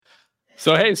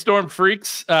So, hey, Storm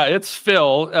Freaks, it's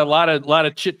Phil. A lot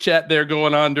of chit chat there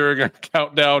going on during our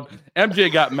countdown.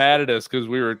 MJ got mad at us because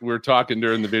we were talking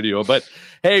during the video. But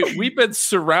hey, we've been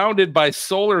surrounded by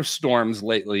solar storms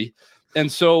lately,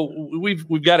 and so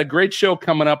we've got a great show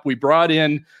coming up. We brought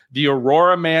in the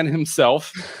Aurora Man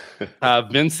himself.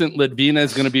 Vincent Ledvina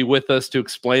is going to be with us to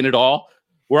explain it all.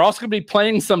 We're also going to be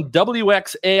playing some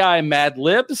WXAI Mad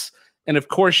Libs, and of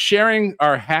course, sharing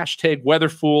our hashtag Weather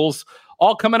Fools.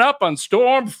 All coming up on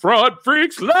Stormfront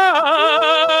Freaks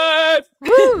Live!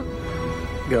 Woo!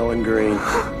 Going green.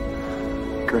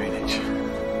 Greenwich.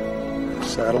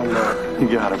 Saddle up. You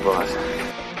got it, boss.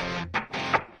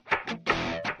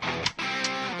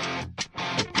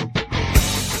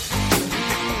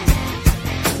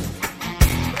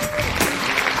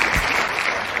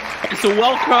 So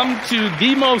welcome to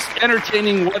the most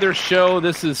entertaining weather show.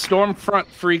 This is Stormfront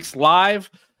Freaks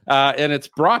Live. And it's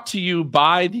brought to you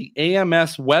by the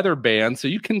AMS Weather Band, so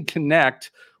you can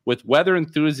connect with weather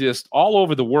enthusiasts all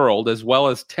over the world, as well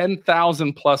as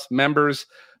 10,000 plus members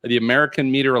of the American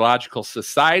Meteorological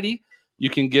Society. You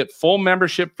can get full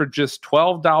membership for just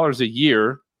 $12 a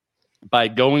year by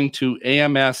going to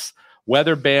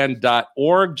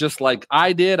amsweatherband.org, just like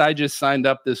I did. I just signed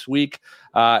up this week.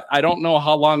 I don't know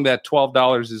how long that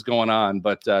 $12 is going on,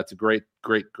 but it's a great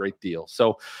deal.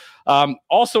 So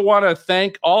also want to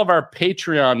thank all of our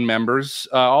Patreon members,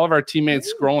 all of our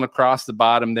teammates scrolling across the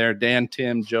bottom there: Dan,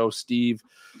 Tim, Joe, Steve,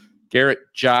 Garrett,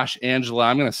 Josh, Angela.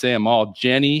 I'm going to say them all: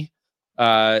 Jenny,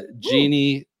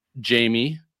 Jeannie,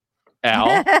 Jamie,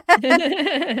 Al,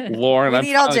 Lauren.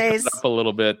 I'm all J's up a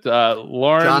little bit.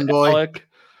 Lauren, Alec,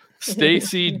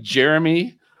 Stacy,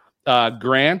 Jeremy,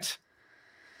 Grant,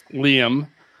 Liam,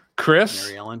 Chris,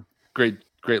 Mary Ellen.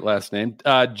 Great last name.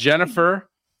 Jennifer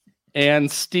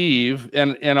and Steve.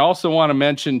 And also want to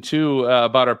mention too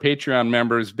about our Patreon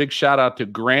members. Big shout out to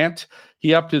Grant.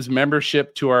 He upped his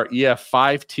membership to our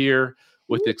EF5 tier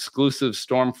with exclusive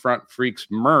Stormfront Freaks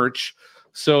merch.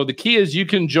 So the key is you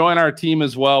can join our team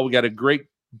as well. We got a great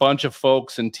bunch of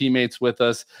folks and teammates with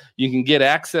us. You can get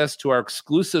access to our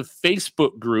exclusive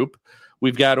Facebook group.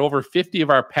 We've got over 50 of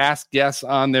our past guests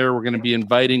on there. We're going to be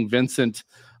inviting Vincent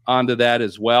onto that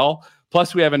as well.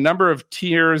 Plus, we have a number of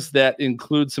tiers that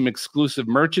include some exclusive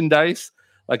merchandise.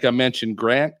 Like I mentioned,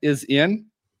 Grant is in.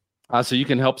 So you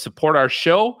can help support our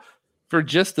show for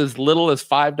just as little as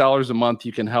 $5 a month.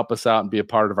 You can help us out and be a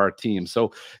part of our team.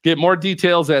 So get more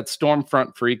details at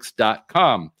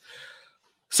stormfrontfreaks.com.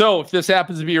 So if this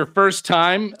happens to be your first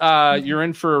time, you're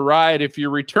in for a ride. If you're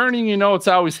returning, you know it's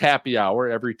always happy hour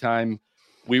every time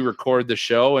we record the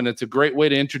show. And it's a great way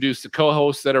to introduce the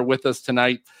co-hosts that are with us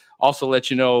tonight. Also let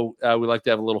you know we like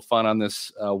to have a little fun on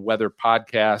this weather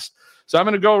podcast. So I'm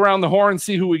going to go around the horn and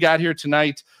see who we got here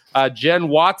tonight. Jen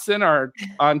Watson, our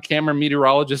on-camera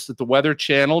meteorologist at the Weather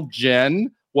Channel.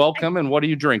 Jen, welcome. And what are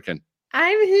you drinking?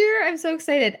 I'm here. I'm so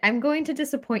excited. I'm going to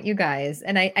disappoint you guys,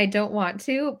 and I don't want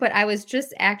to, but I was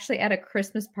just actually at a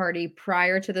Christmas party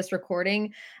prior to this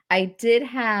recording. I did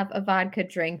have a vodka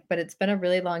drink, but it's been a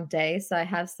really long day, so I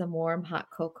have some warm hot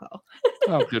cocoa.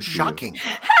 Oh, good. Shocking.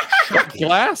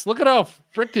 Glass. Look at how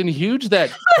freaking huge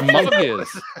that mug is.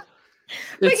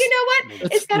 But you know what?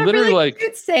 It's got a literally really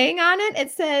good saying on it. It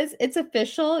says, "It's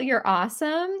official. You're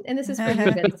awesome." And this is for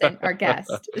you, Vincent, our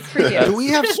guest. It's for you. Do we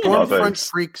have Stormfront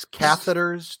Freaks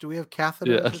catheters? Do we have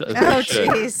catheters? Oh,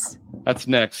 jeez. That's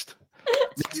next.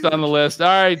 Next on the list. All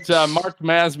right, Mark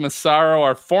Maz Massaro,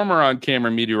 our former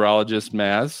on-camera meteorologist.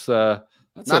 Maz.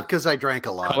 That's not because I drank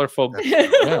a lot. Colorful.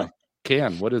 Yeah.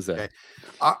 Can. What is that? Okay.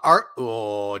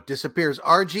 It disappears.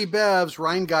 RG Bevs,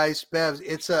 Rheingeist Bevs.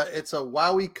 It's a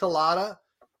Wowie Colada.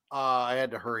 I had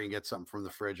to hurry and get something from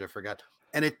the fridge. I forgot.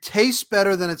 And it tastes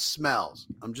better than it smells.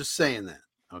 I'm just saying that.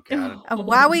 Okay. A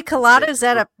Wowie Colada? Is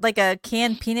that like a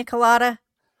canned pina colada?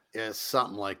 Yeah,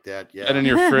 something like that. Yeah. Been in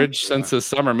your fridge since the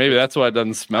summer. Maybe that's why it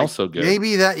doesn't smell so good.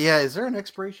 Maybe that. Yeah. Is there an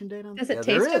expiration date on it? Does it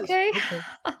taste okay?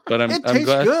 But it tastes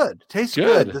glad. good. Tastes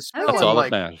good. That's all that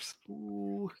matters.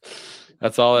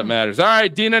 That's all that matters. All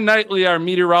right, Dina Knightley, our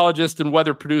meteorologist and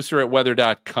weather producer at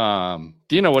weather.com.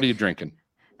 Dina, what are you drinking?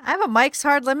 I have a Mike's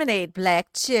Hard Lemonade, black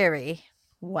cherry.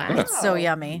 Wow. It's so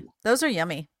yummy. Those are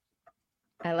yummy.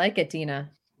 I like it,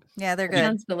 Dina. Yeah, they're good.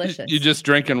 Sounds delicious. You just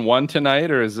drinking one tonight,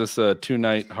 or is this a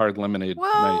 2-night hard lemonade night?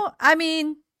 Well, I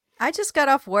mean, I just got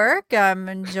off work. I'm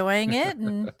enjoying it.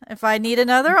 And if I need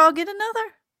another, I'll get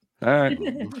another. All right.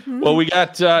 Well, we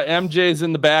got MJ's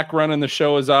in the back running the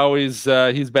show as always.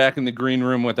 He's back in the green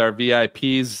room with our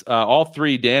VIPs. All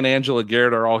three, Dan, Angela,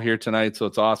 Garrett, are all here tonight. So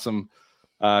it's awesome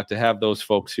to have those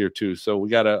folks here too. So we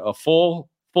got a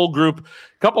full full group.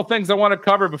 A couple things I want to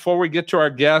cover before we get to our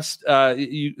guest.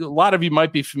 A lot of you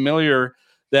might be familiar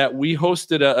that we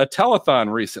hosted a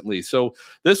telethon recently. So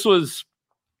this was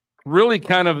really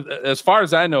kind of, as far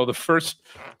as I know, the first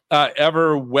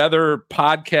ever weather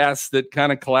podcast that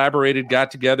kind of collaborated,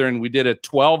 got together, and we did a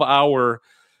 12-hour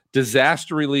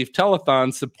disaster relief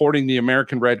telethon supporting the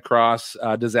American Red Cross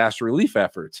disaster relief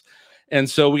efforts. And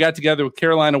so we got together with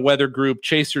Carolina Weather Group,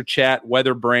 Chaser Chat,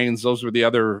 Weather Brains. Those were the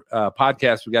other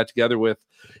podcasts we got together with.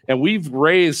 And we've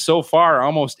raised so far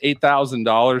almost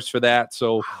 $8,000 for that.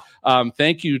 So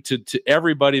thank you to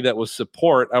everybody that was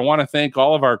support. I want to thank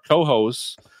all of our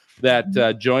co-hosts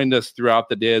that joined us throughout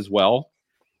the day as well.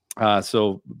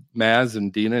 So Maz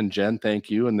and Dina and Jen, thank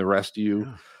you. And the rest of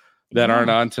you that aren't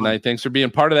on tonight, thanks for being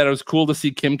part of that. It was cool to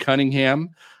see Kim Cunningham,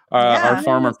 our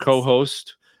former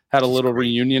co-host, had a little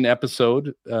reunion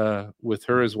episode with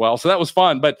her as well. So that was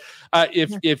fun. But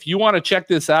if you want to check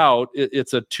this out,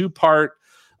 it's a 2-part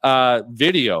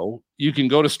video. You can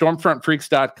go to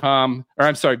stormfrontfreaks.com, or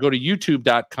I'm sorry, go to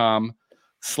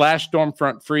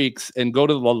youtube.com/stormfrontfreaks and go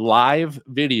to the live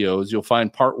videos. You'll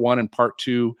find part 1 and part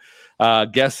 2.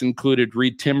 Guests included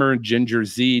Reed Timmer, Ginger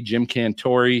Z, Jim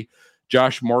Cantori,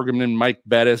 Josh Morgan, Mike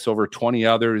Bettis, over 20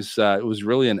 others. It was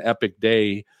really an epic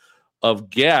day of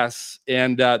guests.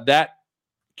 And that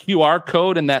QR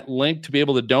code and that link to be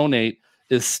able to donate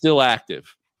is still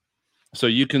active. So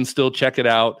you can still check it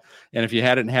out. And if you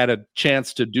hadn't had a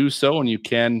chance to do so, and you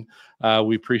can,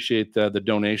 we appreciate the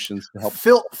donations to help.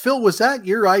 Phil, was that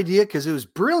your idea? Because it was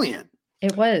brilliant.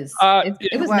 It was.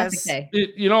 It was an epic day.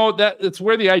 It's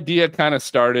where the idea kind of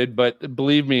started, but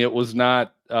believe me, it was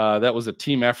not. That was a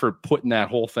team effort putting that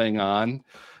whole thing on,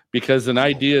 because an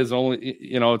idea is only,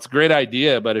 it's a great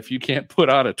idea, but if you can't put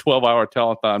on a 12-hour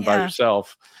telethon by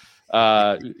yourself,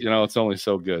 it's only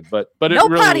so good. But it no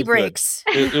really potty was breaks.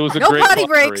 It was a No great potty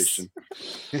collaboration.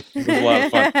 It was a lot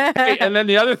of fun. Hey, and then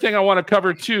the other thing I want to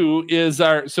cover too is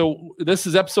this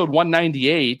is episode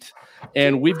 198.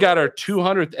 And we've got our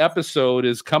 200th episode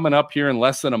is coming up here in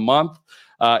less than a month.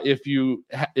 If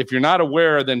you're not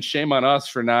aware, then shame on us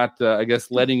for not,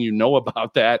 letting you know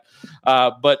about that.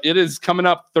 But it is coming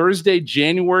up Thursday,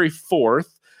 January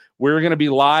 4th. We're going to be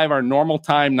live our normal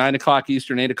time, 9:00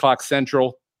 Eastern, 8:00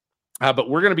 Central. But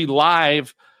we're going to be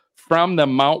live from the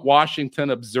Mount Washington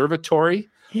Observatory,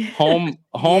 home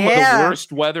of the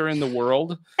worst weather in the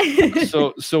world.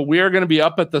 So we are going to be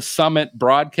up at the summit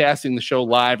broadcasting the show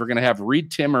live. We're going to have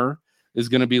Reed Timmer is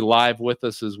going to be live with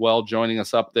us as well, joining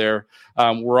us up there.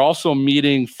 We're also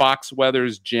meeting Fox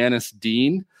Weather's Janice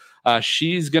Dean.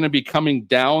 She's going to be coming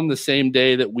down the same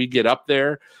day that we get up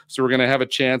there. So we're going to have a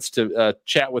chance to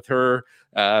chat with her,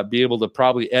 be able to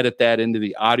probably edit that into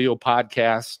the audio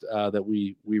podcast that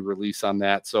we release on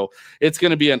that. So it's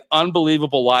going to be an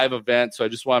unbelievable live event. So I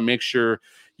just want to make sure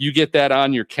you get that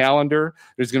on your calendar.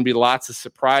 There's going to be lots of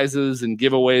surprises and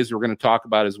giveaways we're going to talk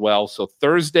about as well. So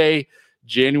Thursday,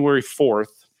 January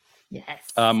 4th. Yes.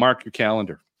 Mark your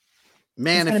calendar.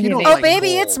 Man, It's if gonna you be don't amazing. Oh,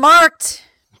 baby, it's marked.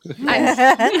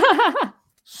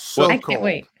 so I cold. can't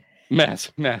wait.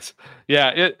 Mess.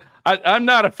 Yeah, I'm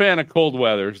not a fan of cold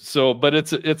weather, but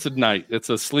it's a night. It's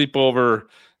a sleepover.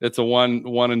 It's a one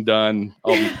and done.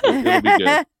 It'll be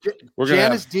good.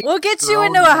 Janice Dean, We'll get you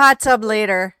into a hot tub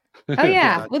later. Oh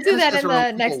yeah, we'll do that Janice in has her the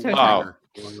own next little hotel. diner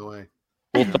along the way.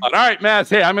 All right, Matt.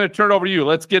 Hey, I'm going to turn it over to you.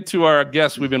 Let's get to our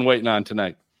guest we've been waiting on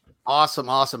tonight. Awesome.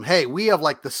 Hey, we have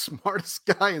like the smartest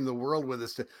guy in the world with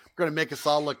us. We're going to make us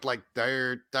all look like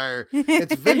there.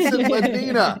 It's Vincent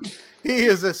Ledvina. He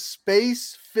is a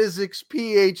space physics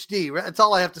PhD. That's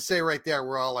all I have to say right there.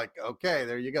 We're all like, okay,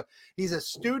 there you go. He's a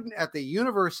student at the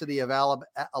University of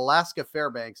Alaska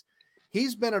Fairbanks.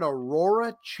 He's been an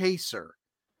aurora chaser,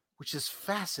 which is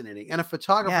fascinating, and a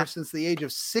photographer since the age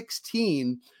of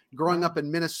 16, growing up in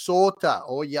Minnesota.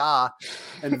 Oh, yeah.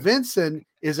 And Vincent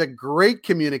is a great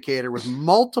communicator with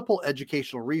multiple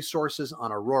educational resources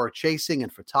on aurora chasing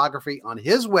and photography on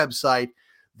his website,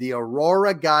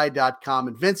 theauroraguy.com.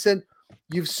 And Vincent,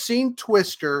 you've seen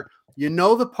Twister. You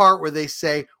know the part where they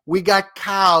say, we got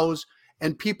cows,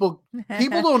 and people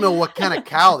don't know what kind of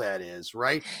cow that is,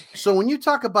 right? So when you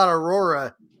talk about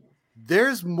aurora,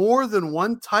 there's more than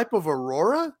one type of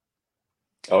aurora?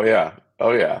 Oh, yeah.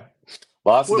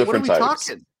 Lots of different types. What are we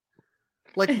talking?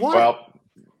 Like what? Well,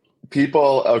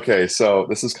 okay, so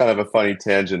this is kind of a funny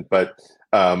tangent, but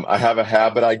I have a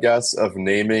habit, I guess, of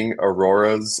naming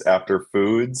auroras after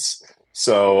foods.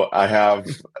 So I have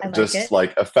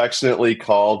affectionately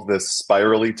called this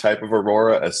spirally type of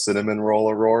aurora a cinnamon roll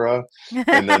aurora.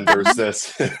 And then there's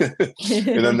this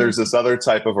other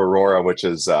type of aurora, which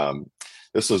is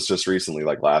this was just recently,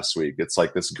 like last week. It's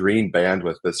like this green band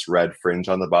with this red fringe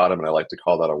on the bottom, and I like to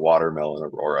call that a watermelon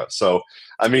aurora. So,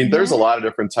 I mean, there's a lot of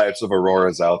different types of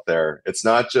auroras out there. It's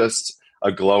not just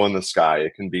a glow in the sky.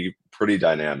 It can be pretty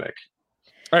dynamic.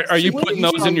 Are you putting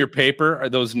those in your paper? Are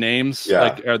those names? Yeah.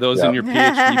 Like, are those in your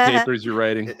PhD papers you're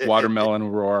writing? Watermelon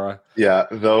aurora. Yeah,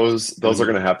 those are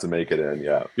going to have to make it in.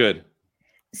 Yeah. Good.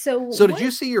 So did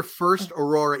you see your first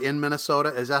aurora in Minnesota?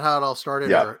 Is that how it all started,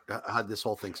 or how did this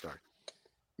whole thing start?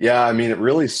 Yeah, I mean, it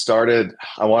really started,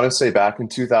 I want to say, back in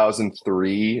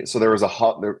 2003. So there was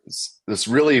this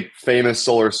really famous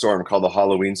solar storm called the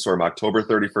Halloween storm, October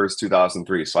 31st,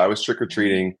 2003. So I was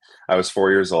trick-or-treating. I was 4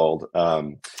 years old.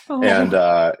 And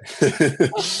there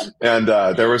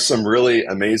were some really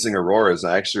amazing auroras.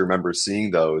 And I actually remember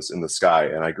seeing those in the sky.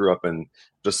 And I grew up in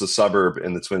just a suburb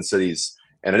in the Twin Cities.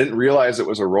 And I didn't realize it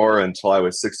was aurora until I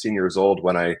was 16 years old,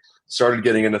 when I started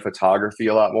getting into photography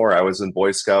a lot more. I was in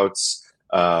Boy Scouts.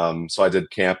 So I did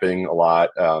camping a lot,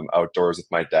 outdoors with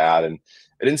my dad, and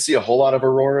I didn't see a whole lot of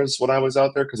auroras when I was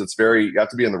out there, because you have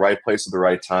to be in the right place at the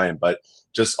right time, but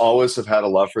just always have had a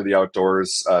love for the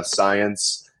outdoors,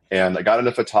 science. And I got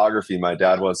into photography. My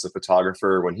dad was a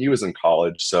photographer when he was in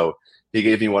college. So he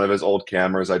gave me one of his old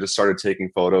cameras. I just started taking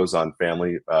photos on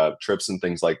family trips and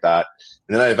things like that.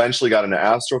 And then I eventually got into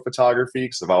astrophotography,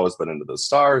 because I've always been into the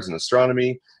stars and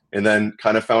astronomy, and then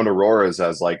kind of found auroras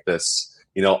as like this,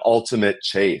 ultimate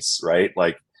chase, right?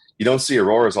 Like, you don't see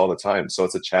auroras all the time. So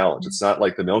it's a challenge. It's not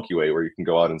like the Milky Way where you can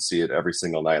go out and see it every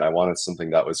single night. I wanted something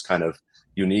that was kind of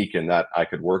unique and that I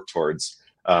could work towards.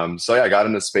 So I got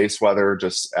into space weather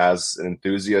just as an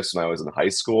enthusiast when I was in high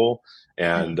school,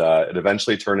 and it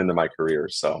eventually turned into my career.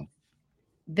 So,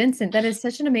 Vincent, that is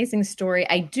such an amazing story.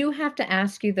 I do have to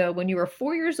ask you, though, when you were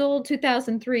 4 years old,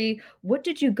 2003, what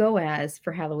did you go as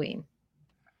for Halloween?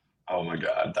 Oh my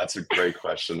God, that's a great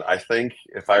question. I think,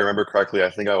 if I remember correctly, I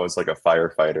think I was like a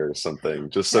firefighter or something.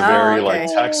 Just a very like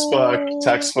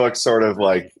textbook sort of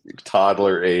like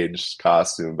toddler age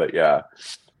costume. But yeah,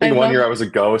 I think one year I was a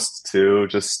ghost too.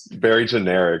 Just very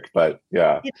generic, but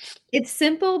yeah. It's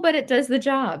simple, but it does the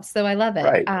job. So I love it.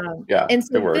 Right. Yeah. And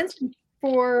so it works.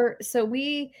 so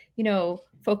we,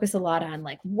 focus a lot on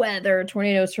like weather,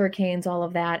 tornadoes, hurricanes, all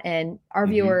of that. And our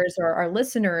viewers or our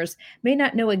listeners may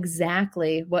not know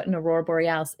exactly what an aurora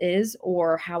borealis is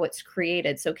or how it's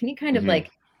created. So can you kind of like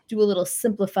do a little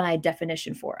simplified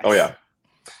definition for us? Oh yeah,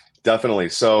 definitely.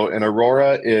 So an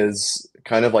aurora is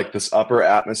kind of like this upper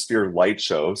atmosphere light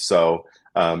show. So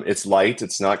it's light,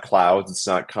 it's not clouds, it's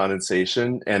not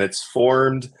condensation, and it's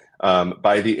formed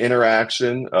by the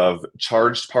interaction of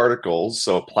charged particles,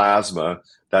 so plasma,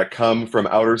 that come from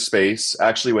outer space,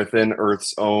 actually within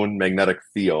Earth's own magnetic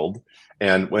field.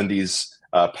 And when these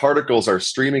particles are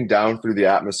streaming down through the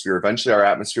atmosphere, eventually our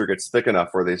atmosphere gets thick enough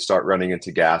where they start running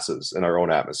into gases in our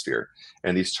own atmosphere.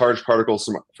 And these charged particles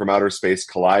from outer space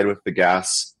collide with the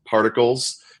gas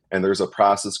particles, and there's a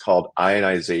process called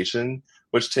ionization,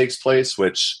 which takes place,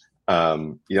 which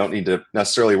you don't need to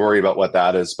necessarily worry about what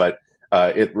that is, but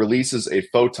it releases a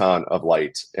photon of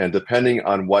light. And depending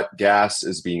on what gas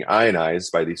is being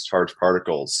ionized by these charged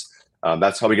particles,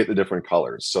 that's how we get the different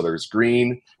colors. So there's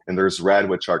green and there's red,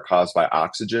 which are caused by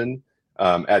oxygen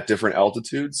at different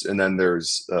altitudes. And then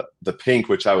there's the pink,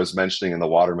 which I was mentioning in the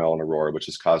watermelon aurora, which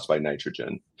is caused by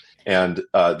nitrogen. And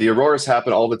the auroras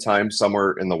happen all the time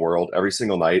somewhere in the world, every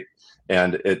single night.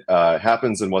 And it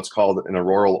happens in what's called an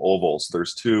auroral oval. So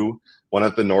there's two, one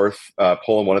at the North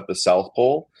Pole and one at the South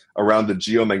Pole, around the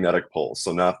geomagnetic poles,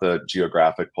 so not the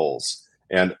geographic poles.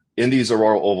 And in these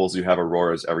auroral ovals, you have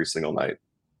auroras every single night.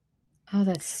 Oh,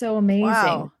 that's so amazing.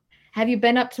 Wow. Have you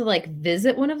been up to like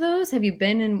visit one of those? Have you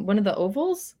been in one of the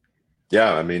ovals?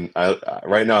 Yeah, I mean,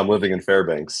 right now I'm living in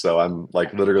Fairbanks, so I'm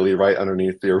like literally right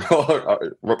underneath the aurora,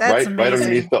 right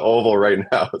underneath the oval right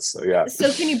now. So yeah.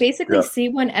 So can you basically see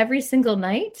one every single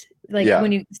night, like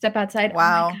when you step outside?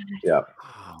 Wow. Oh my God.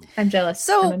 Yeah. I'm jealous.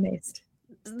 So I'm amazed.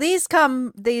 These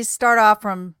start off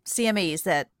from CMEs,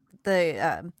 that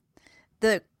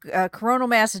the coronal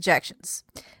mass ejections.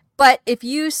 But if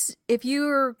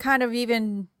you're kind of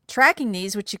even tracking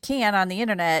these, which you can on the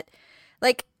internet,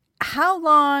 like how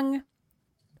long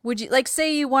would you, like,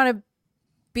 say you want to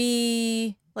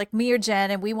be like me or Jen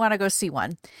and we want to go see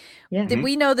one. Yeah. Did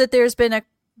we know that there's been a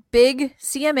big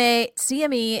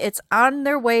CME, it's on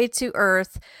their way to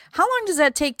Earth. How long does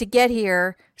that take to get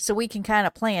here so we can kind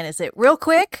of plan? Is it real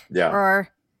quick? Yeah. Or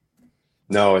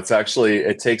no, it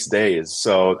takes days.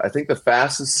 So I think the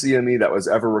fastest CME that was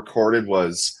ever recorded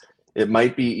it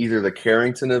might be either the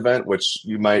Carrington event, which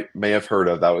you may have heard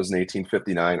of. That was in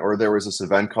 1859, or there was this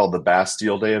event called the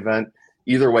Bastille Day event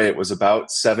either way, it was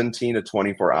about 17 to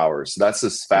 24 hours. So that's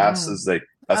as fast as they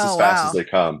as they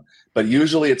come. But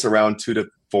usually it's around 2 to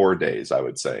 4 days, I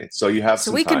would say. So you have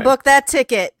some we time. can book that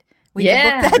ticket. We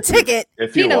can book that ticket.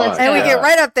 If you Tina, want. let's And we go. get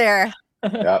right up there.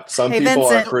 Yeah, some Hey, people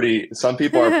Vincent. are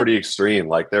pretty extreme.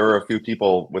 Like there were a few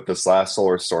people with this last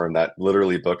solar storm that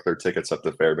literally booked their tickets up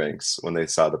to Fairbanks when they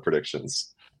saw the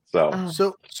predictions.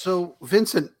 So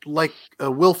Vincent, like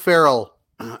Will Ferrell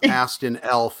asked in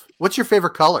Elf, what's your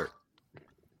favorite color?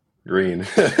 Green.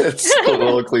 It's a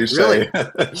little cliche. Really?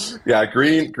 Yeah,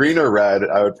 green or red.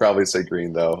 I would probably say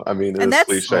green though. I mean, And it's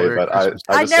that's- cliche, but I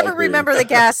I just never like green. remember the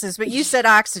gases, but you said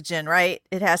oxygen, right?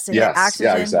 It has to hit Yes, yeah,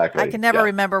 oxygen. exactly. I can never Yeah.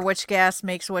 remember which gas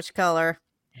makes which color.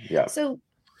 Yeah. So,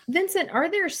 Vincent, are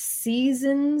there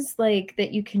seasons like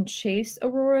that you can chase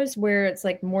auroras where it's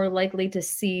like more likely to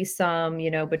see some,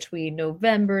 between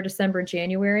November, December,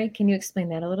 January? Can you explain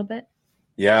that a little bit?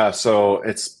 Yeah, so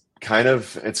it's kind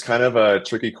of a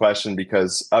tricky question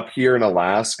because up here in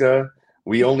Alaska,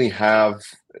 we only have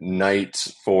night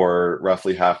for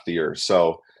roughly half the year.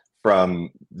 So from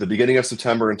the beginning of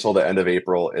September until the end of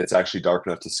April, it's actually dark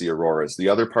enough to see auroras. The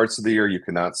other parts of the year, you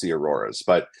cannot see auroras,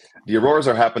 but the auroras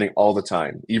are happening all the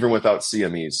time, even without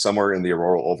CMEs. Somewhere in the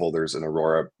auroral oval, there's an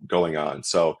aurora going on.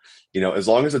 So, as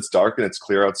long as it's dark and it's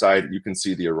clear outside, you can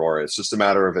see the aurora. It's just a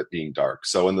matter of it being dark.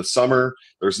 So in the summer,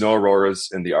 there's no auroras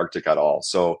in the Arctic at all.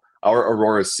 So our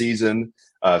aurora season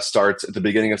starts at the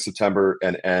beginning of September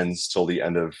and ends till the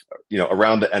end of,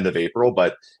 around the end of April.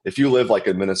 But if you live like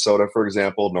in Minnesota, for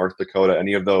example, North Dakota,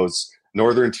 any of those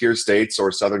northern tier states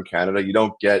or southern Canada, you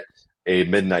don't get a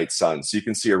midnight sun. So you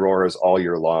can see auroras all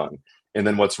year long. And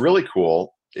then what's really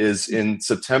cool is in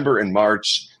September and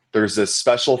March, there's this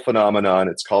special phenomenon.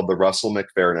 It's called the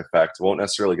Russell-McPherson effect. Won't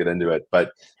necessarily get into it,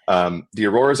 but the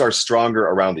auroras are stronger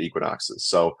around the equinoxes.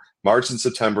 So March and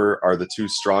September are the two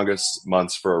strongest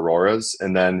months for auroras.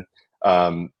 And then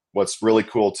what's really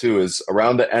cool too is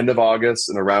around the end of August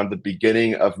and around the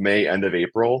beginning of May, end of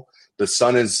April, the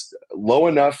sun is low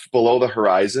enough below the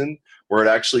horizon where it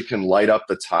actually can light up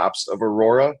the tops of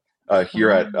aurora here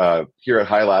at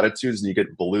high latitudes, and you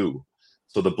get blue.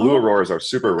 So the blue auroras are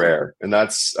super rare, and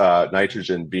that's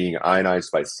nitrogen being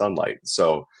ionized by sunlight.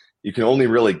 So you can only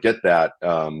really get that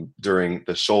during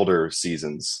the shoulder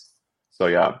seasons. So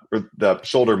yeah, or the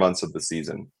shoulder months of the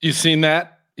season. You seen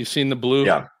that? You've seen the blue?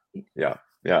 Yeah. Okay.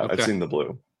 I've seen the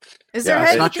blue. Is there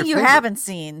anything you haven't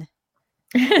seen?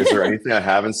 Is there anything I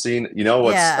haven't seen?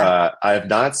 I have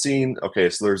not seen. Okay,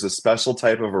 so there's a special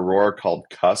type of aurora called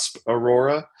cusp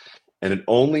aurora, and it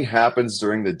only happens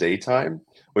during the daytime,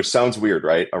 which sounds weird,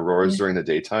 right? Auroras during the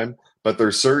daytime, but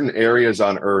there's certain areas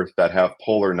on Earth that have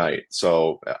polar night.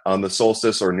 So on the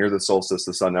solstice or near the solstice,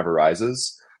 the sun never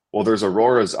rises. Well, there's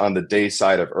auroras on the day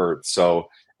side of Earth. So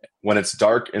when it's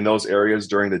dark in those areas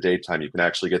during the daytime, you can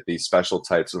actually get these special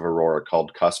types of aurora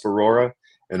called cusp aurora.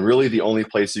 And really the only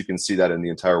place you can see that in the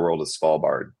entire world is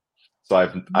Svalbard. So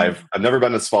I've never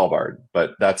been to Svalbard,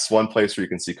 but that's one place where you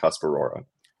can see cusp aurora.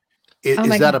 Is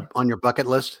that on your bucket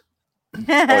list? Oh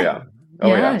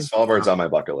yeah. Svalbard's on my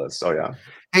bucket list. Oh yeah.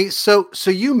 Hey, so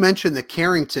you mentioned the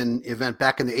Carrington event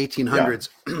back in the 1800s.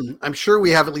 Yeah. I'm sure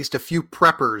we have at least a few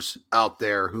preppers out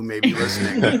there who may be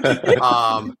listening.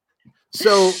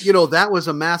 So that was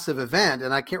a massive event,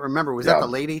 and I can't remember. Was that the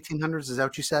late 1800s? Is that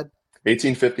what you said?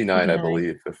 1859, I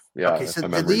believe. Okay, so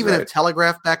did they even have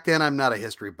telegraph back then? I'm not a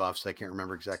history buff, so I can't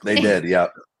remember exactly. They did,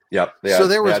 yep. So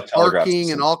there was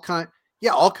arcing and all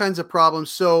kinds of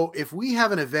problems. So if we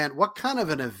have an event, what kind of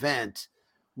an event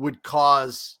would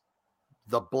cause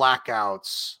the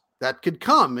blackouts that could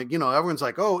come? Everyone's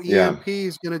like, "Oh, EMP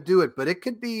is going to do it," but it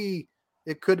could be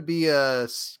a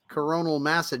coronal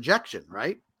mass ejection,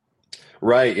 right?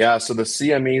 Right. Yeah. So the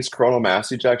CMEs, coronal mass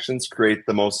ejections, create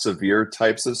the most severe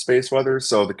types of space weather.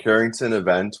 So the Carrington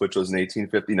event, which was in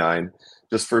 1859,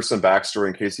 just for some backstory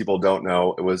in case people don't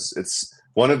know, it's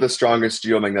one of the strongest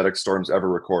geomagnetic storms ever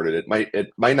recorded. It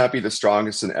might not be the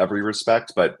strongest in every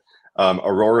respect, but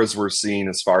auroras were seen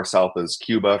as far south as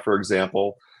Cuba, for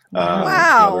example.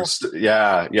 Wow.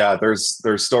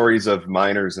 There's stories of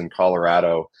miners in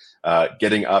Colorado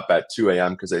getting up at 2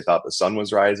 a.m. because they thought the sun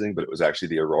was rising, but it was actually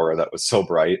the aurora that was so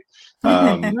bright.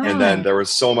 And then there was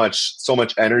so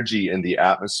much energy in the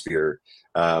atmosphere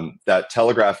that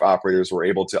telegraph operators were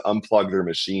able to unplug their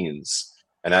machines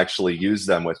and actually use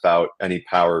them without any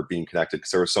power being connected because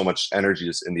there was so much energy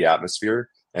just in the atmosphere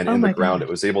and in the ground. It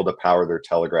was able to power their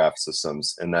telegraph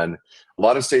systems. And then a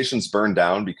lot of stations burned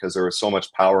down because there was so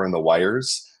much power in the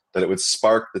wires that it would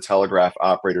spark the telegraph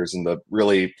operators in the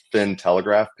really thin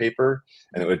telegraph paper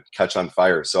and it would catch on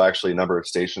fire. So actually a number of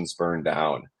stations burned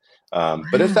down.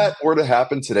 But if that were to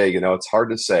happen today, it's hard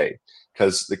to say.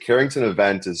 because the Carrington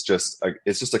event is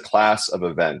it's just a class of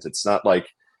event. It's not like,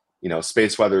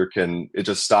 space weather it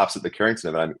just stops at the Carrington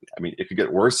event. I mean, it could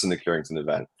get worse than the Carrington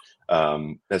event.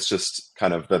 That's just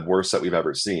kind of the worst that we've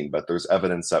ever seen. But there's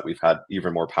evidence that we've had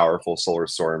even more powerful solar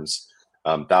storms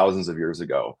thousands of years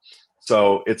ago.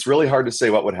 So it's really hard to say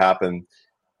what would happen,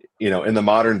 in the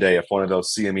modern day if one of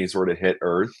those CMEs were to hit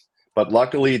Earth. But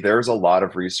luckily, there's a lot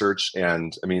of research,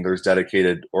 and there's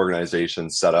dedicated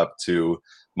organizations set up to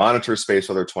monitor space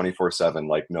weather 24/7,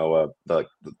 like NOAA,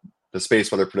 the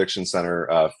Space Weather Prediction Center.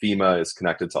 FEMA is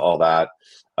connected to all that.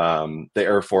 The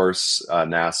Air Force,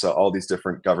 NASA, all these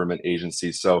different government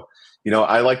agencies. So,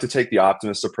 I like to take the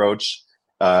optimist approach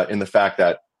in the fact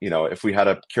that, if we had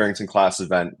a Carrington class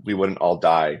event, we wouldn't all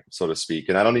die, so to speak.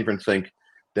 And I don't even think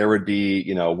there would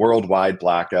be, worldwide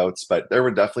blackouts, but there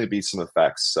would definitely be some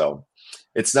effects. So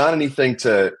it's not anything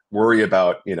to worry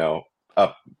about,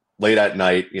 up late at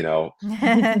night,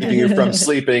 keeping you from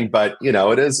sleeping. But,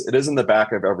 it is in the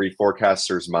back of every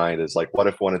forecaster's mind is like, what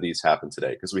if one of these happened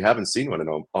today? Because we haven't seen one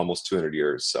in almost 200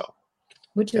 years. So,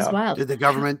 which is wild. Did the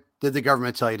government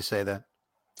tell you to say that?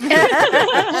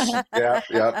 Yeah.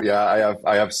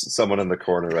 I have someone in the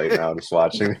corner right now just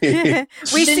watching me.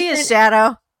 We see a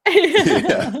shadow.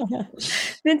 Yeah.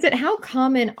 Vincent, how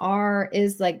common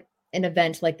is like an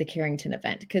event like the Carrington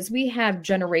event? Because we have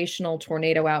generational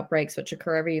tornado outbreaks, which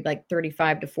occur every like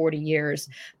 35 to 40 years.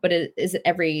 But is it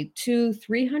every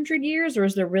 200-300 years, or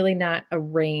is there really not a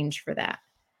range for that?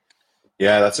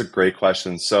 Yeah, that's a great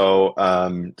question. So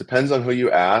depends on who you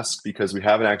ask, because we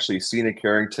haven't actually seen a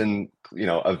Carrington,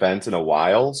 event in a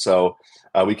while. So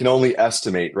we can only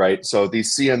estimate, right? So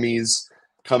these CMEs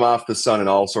come off the sun in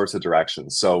all sorts of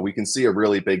directions. So we can see a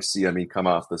really big CME come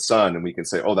off the sun and we can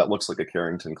say, oh, that looks like a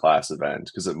Carrington class event,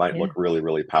 because it might look really,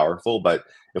 really powerful. But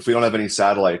if we don't have any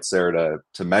satellites there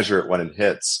to measure it when it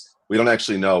hits, we don't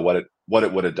actually know what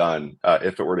it would have done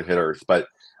if it were to hit Earth. But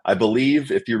I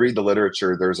believe if you read the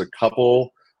literature, there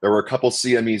were a couple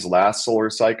CMEs last solar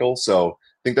cycle. So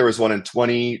I think there was one in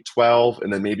 2012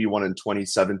 and then maybe one in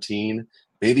 2017.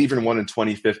 Maybe even one in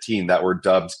 2015 that were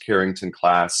dubbed Carrington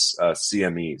class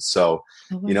CMEs. So,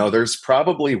 there's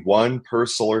probably one per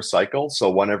solar cycle.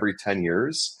 So one every 10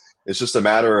 years. It's just a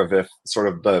matter of if sort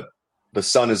of the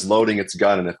sun is loading its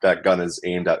gun and if that gun is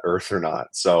aimed at Earth or not.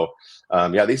 So,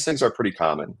 these things are pretty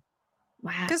common.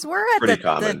 Wow. Because we're at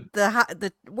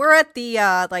we're at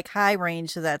the like high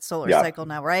range of that solar cycle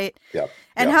now, right? Yeah.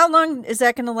 And how long is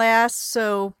that going to last?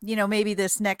 So, maybe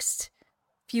this next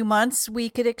few months we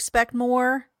could expect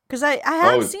more, because I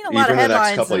haven't seen a lot of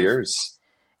headlines. Next couple of years.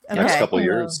 Next couple of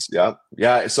years.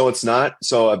 Yeah. So it's not.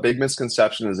 So a big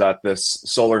misconception is that this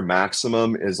solar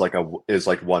maximum is like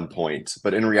 1 point,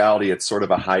 but in reality, it's sort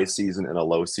of a high season and a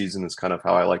low season is kind of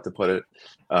how I like to put it.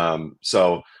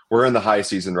 So we're in the high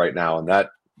season right now, and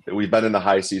that we've been in the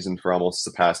high season for almost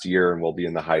the past year, and we'll be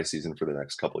in the high season for the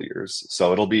next couple of years.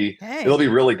 So it'll be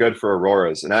really good for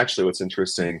auroras. And actually, what's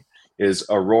interesting is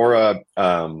aurora,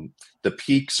 the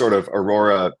peak sort of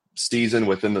aurora season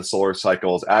within the solar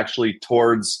cycle is actually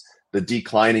towards the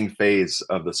declining phase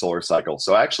of the solar cycle.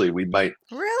 So actually we might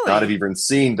not have even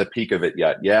seen the peak of it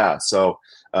yet. Yeah. So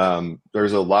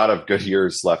there's a lot of good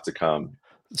years left to come.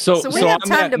 So we have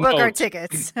time to book our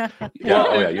tickets. You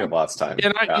have lots of time.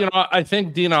 And I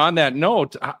think, Dina, on that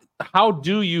note, how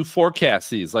do you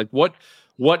forecast these? Like what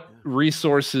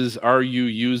resources are you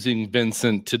using,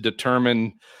 Vincent, to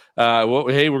determine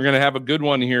hey, we're going to have a good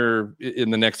one here in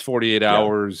the next 48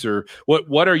 hours, or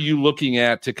what are you looking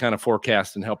at to kind of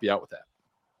forecast and help you out with that?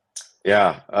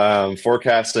 Yeah.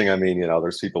 Forecasting. I mean,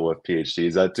 there's people with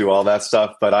PhDs that do all that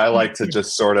stuff, but I like to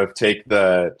just sort of take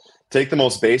the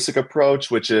most basic approach,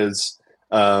 which is,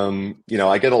 I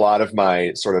get a lot of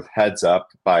my sort of heads up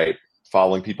by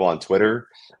following people on Twitter.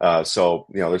 So,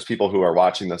 there's people who are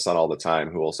watching this on all the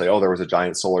time who will say, oh, there was a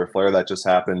giant solar flare that just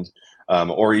happened.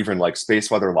 Or even like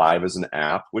Space Weather Live is an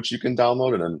app which you can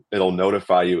download, and it'll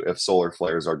notify you if solar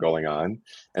flares are going on.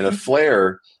 And a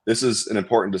flare, this is an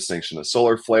important distinction. A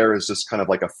solar flare is just kind of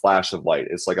like a flash of light.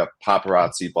 It's like a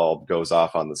paparazzi bulb goes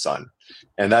off on the sun.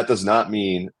 And that does not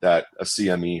mean that a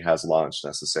CME has launched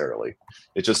necessarily.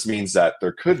 It just means that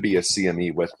there could be a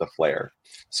CME with the flare.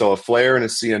 So a flare and a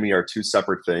CME are two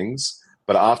separate things,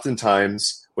 but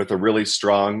oftentimes with a really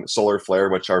strong solar flare,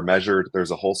 which are measured,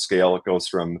 there's a whole scale. It goes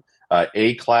from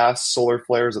A-class solar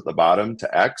flares at the bottom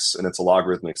to X, and it's a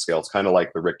logarithmic scale. It's kind of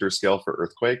like the Richter scale for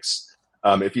earthquakes.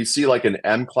 If you see like an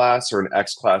M-class or an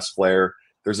X-class flare,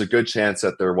 there's a good chance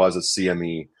that there was a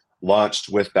CME launched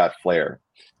with that flare.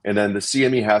 And then the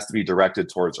CME has to be directed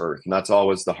towards Earth. And that's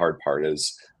always the hard part,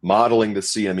 is modeling the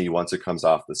CME once it comes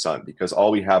off the sun, because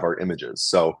all we have are images.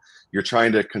 So you're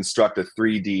trying to construct a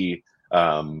 3D,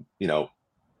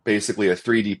 basically a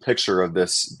 3D picture of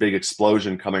this big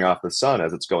explosion coming off the sun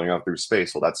as it's going out through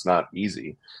space. Well, that's not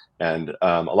easy. And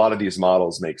a lot of these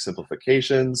models make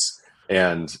simplifications,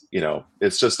 and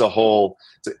it's just a whole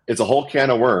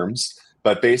can of worms.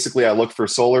 But basically, I look for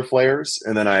solar flares,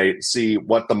 and then I see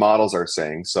what the models are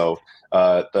saying. So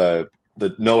the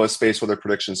NOAA Space Weather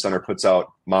Prediction Center puts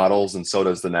out models, and so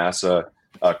does the NASA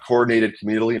Coordinated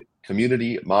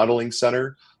Community Modeling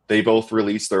Center. They both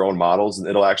release their own models, and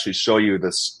it'll actually show you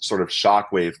this sort of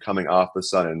shock wave coming off the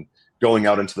sun and going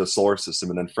out into the solar system.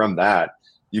 And then from that,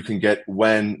 you can get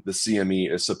when the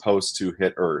CME is supposed to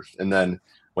hit Earth. And then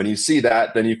when you see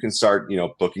that, then you can start,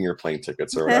 booking your plane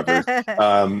tickets or whatever,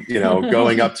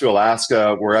 going up to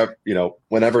Alaska, wherever,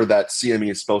 whenever that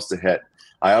CME is supposed to hit.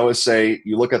 I always say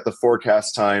you look at the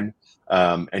forecast time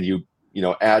and you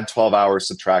add 12 hours,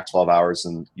 subtract 12 hours,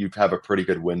 and you have a pretty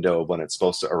good window of when it's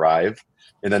supposed to arrive.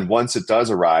 And then once it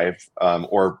does arrive,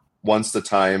 or once the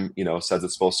time, says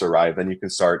it's supposed to arrive, then you can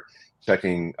start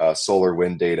checking solar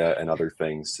wind data and other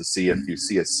things to see if you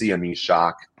see a CME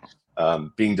shock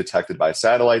being detected by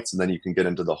satellites. And then you can get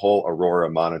into the whole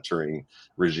aurora monitoring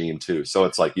regime too. So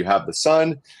it's like you have the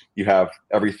sun, you have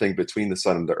everything between the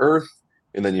sun and the Earth,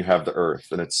 and then you have the Earth.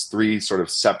 And it's three sort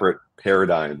of separate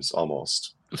paradigms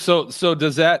almost. So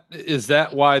is that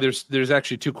why there's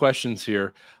actually two questions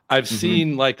here? I've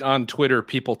seen like on Twitter,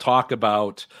 people talk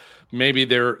about maybe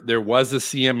there was a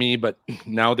CME, but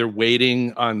now they're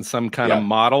waiting on some kind of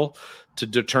model to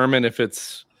determine if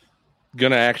it's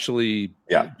going to actually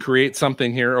create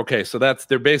something here. Okay, so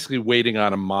they're basically waiting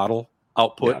on a model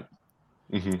output.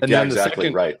 Yeah, and then exactly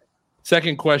right.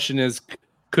 Second question is,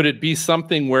 could it be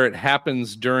something where it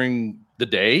happens during the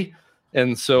day,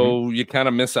 and so you kind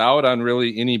of miss out on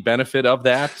really any benefit of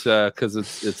that because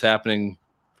it's happening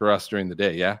for us during the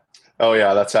day? Yeah. Oh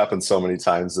yeah, that's happened so many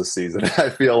times this season. I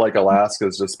feel like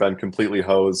Alaska's just been completely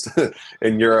hosed,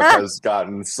 and Europe has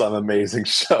gotten some amazing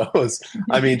shows.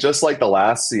 I mean, just like the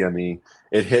last CME,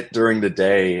 it hit during the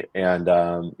day, and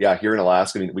here in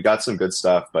Alaska, we got some good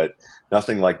stuff, but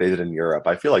nothing like they did in Europe.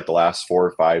 I feel like the last 4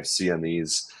 or 5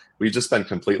 CMEs, we've just been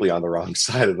completely on the wrong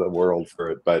side of the world for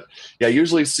it. But yeah,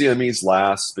 usually CMEs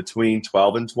last between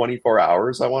 12 and 24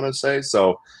 hours, I want to say.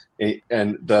 So.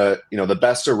 And the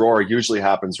best aurora usually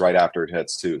happens right after it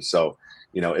hits too. So,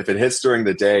 if it hits during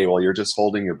the day, well, you're just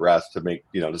holding your breath to make,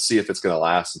 to see if it's going to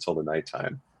last until the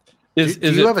nighttime. Do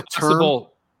you have a term?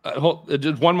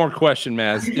 Just one more question,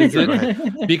 Maz. Is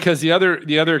it because the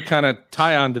other kind of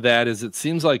tie on to that is it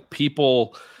seems like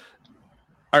people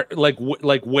are like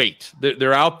wait,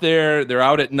 they're out there, they're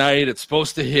out at night, it's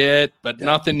supposed to hit, but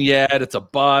nothing yet. It's a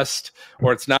bust,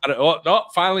 or it's not.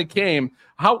 Finally came.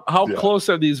 How close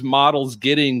are these models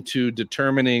getting to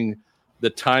determining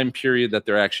the time period that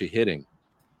they're actually hitting?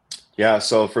 Yeah,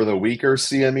 so for the weaker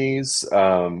CMEs,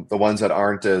 the ones that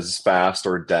aren't as fast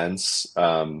or dense,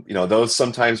 those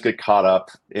sometimes get caught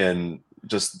up in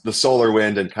just the solar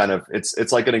wind, and kind of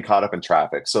it's like getting caught up in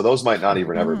traffic. So those might not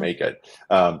even ever make it.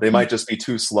 They might just be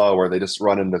too slow, or they just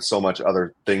run into so much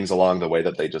other things along the way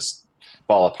that they just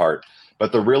fall apart.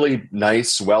 But the really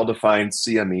nice, well-defined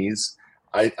CMEs,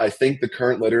 I think the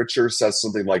current literature says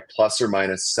something like plus or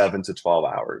minus 7 to 12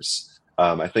 hours.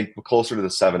 I think closer to the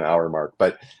 7-hour mark.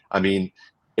 But I mean,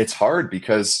 it's hard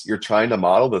because you're trying to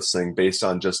model this thing based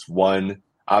on just one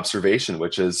observation,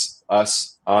 which is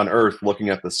us on Earth looking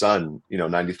at the sun,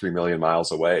 93 million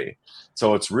miles away.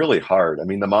 So it's really hard. I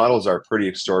mean, the models are pretty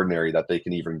extraordinary that they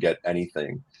can even get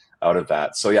anything out of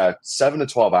that. So yeah, 7 to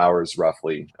 12 hours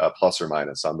roughly, plus or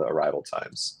minus on the arrival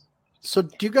times. So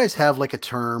do you guys have like a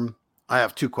term? I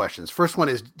have 2 questions. First one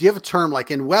is, do you have a term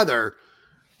like in weather,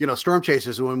 storm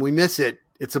chasers, when we miss it,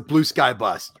 it's a blue sky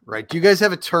bust, right? Do you guys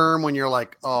have a term when you're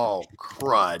like, oh,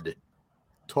 crud,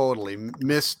 totally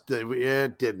missed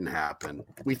it didn't happen.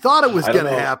 We thought it was going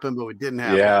to happen, but it didn't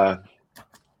happen. Yeah.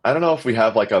 I don't know if we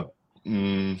have like I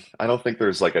don't think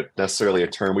there's like necessarily a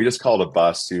term. We just call it a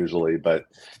bust usually, but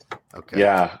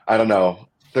yeah, I don't know.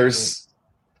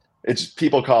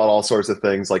 People call it all sorts of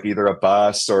things, like either a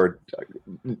bust or,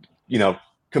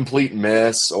 complete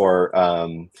miss, or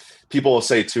people will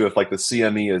say too, if like the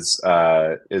CME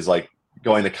is like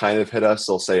going to kind of hit us,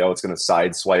 they'll say, oh, it's going to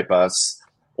sideswipe us.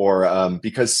 Or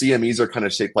because CMEs are kind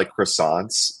of shaped like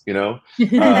croissants,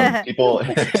 people.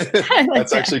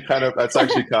 That's actually kind of. It's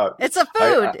a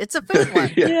food. It's a food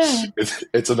one. Yeah.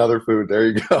 It's another food. There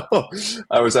you go.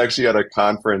 I was actually at a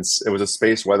conference. It was a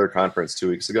space weather conference 2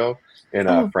 weeks ago,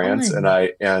 in France, fun.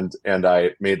 and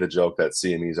I made the joke that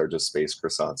CMEs are just space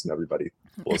croissants, and everybody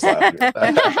was laughing at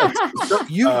that.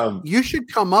 So you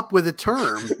should come up with a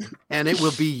term, and it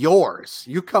will be yours.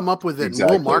 You come up with it,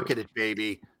 Exactly. and we'll market it,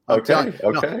 baby. I'm telling you.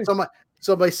 Okay. No,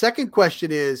 so my second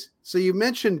question is: so you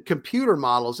mentioned computer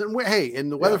models, and hey, in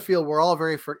the weather field, we're all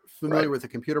very familiar with the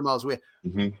computer models.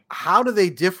 How do they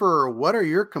differ? What are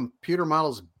your computer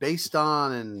models based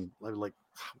on? And like,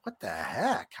 what the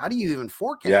heck? How do you even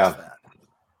forecast that?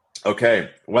 Okay.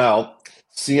 Well,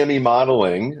 CME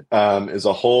modeling is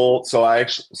a whole.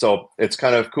 So it's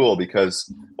kind of cool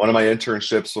because one of my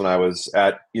internships when I was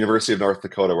at University of North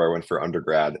Dakota, where I went for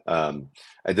undergrad,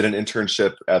 I did an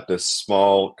internship at this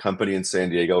small company in San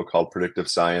Diego called Predictive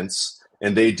Science,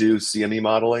 and they do CME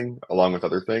modeling along with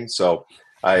other things. So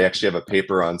I actually have a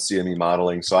paper on CME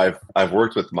modeling. So I've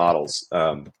worked with models,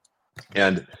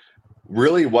 and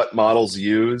really what models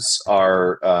use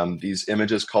are these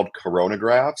images called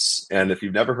coronagraphs. And if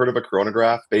you've never heard of a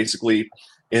coronagraph, basically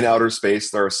in outer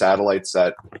space, there are satellites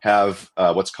that have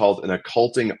what's called an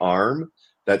occulting arm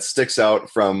that sticks out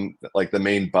from like the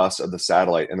main bus of the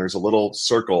satellite. And there's a little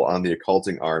circle on the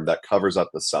occulting arm that covers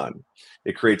up the sun.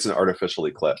 It creates an artificial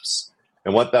eclipse.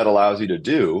 And what that allows you to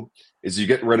do is you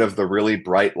get rid of the really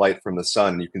bright light from the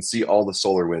sun, and you can see all the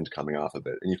solar wind coming off of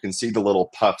it. And you can see the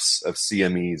little puffs of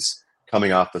CMEs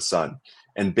coming off the sun.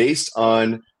 And based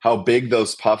on how big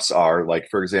those puffs are, like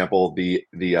for example, the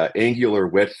angular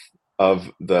width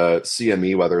of the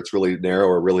CME, whether it's really narrow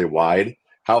or really wide,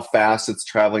 how fast it's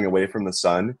traveling away from the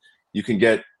sun, you can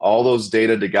get all those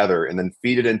data together and then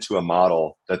feed it into a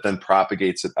model that then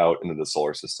propagates it out into the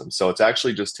solar system. So it's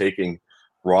actually just taking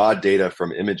raw data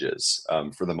from images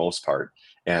for the most part,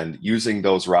 and using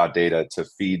those raw data to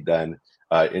feed then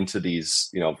into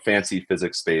these, fancy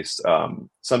physics-based,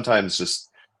 sometimes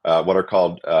just what are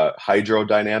called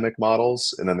hydrodynamic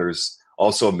models, and then there's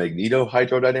also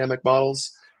magnetohydrodynamic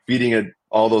models, feeding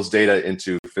all those data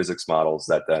into physics models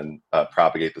that then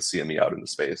propagate the CME out into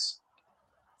space.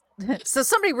 So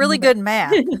somebody really good in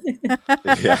math.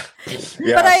 Yeah.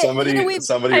 But somebody I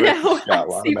know. a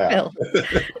lot of math.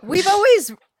 We've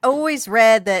always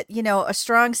read that, a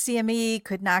strong CME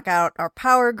could knock out our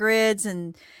power grids.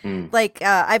 And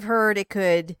I've heard it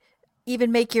could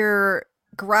even make your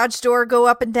garage door go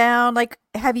up and down. Like,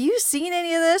 have you seen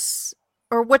any of this?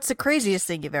 Or what's the craziest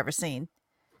thing you've ever seen?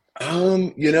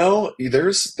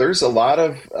 There's a lot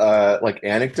of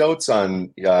anecdotes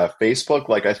on Facebook.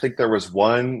 Like I think there was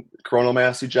one coronal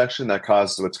mass ejection that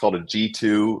caused what's called a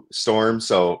G2 storm.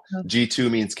 So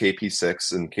G2 means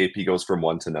KP6, and KP goes from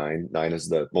 1 to 9. 9 is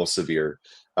the most severe,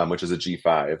 which is a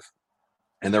G5.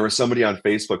 And there was somebody on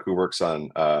Facebook who works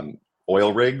on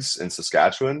oil rigs in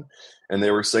Saskatchewan, and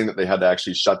they were saying that they had to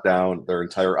actually shut down their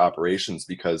entire operations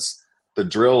because the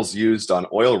drills used on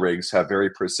oil rigs have very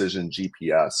precision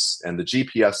GPS, and the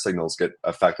GPS signals get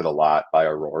affected a lot by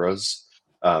auroras.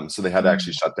 So they had to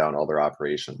actually shut down all their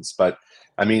operations. But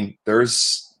I mean,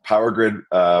 there's power grid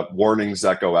warnings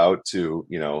that go out to,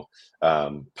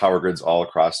 power grids all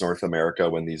across North America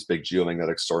when these big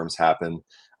geomagnetic storms happen,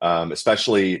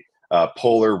 especially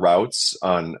polar routes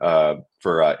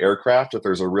for aircraft. If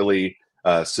there's a really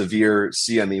severe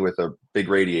CME with a big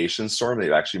radiation storm,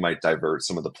 they actually might divert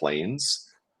some of the planes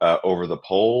over the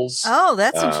poles. Oh,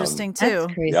 that's interesting too.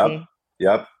 That's crazy.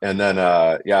 Yep. And then,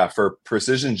 for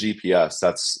precision GPS,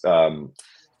 that's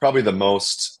probably the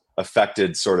most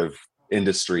affected sort of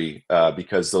industry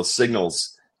because those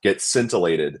signals get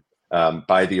scintillated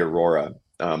by the aurora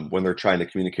when they're trying to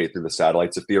communicate through the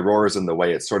satellites. If the aurora is in the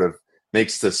way, it sort of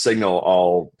makes the signal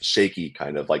all shaky,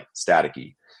 kind of like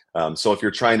staticky. So if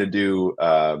you're trying to do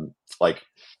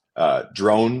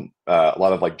drone, a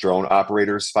lot of drone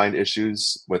operators find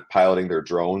issues with piloting their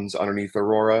drones underneath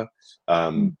aurora.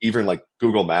 Even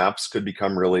Google Maps could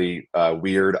become really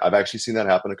weird. I've actually seen that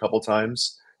happen a couple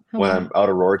times. When I'm out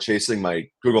aurora chasing, my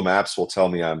Google Maps will tell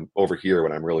me I'm over here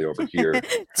when I'm really over here.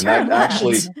 And that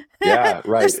actually, yeah,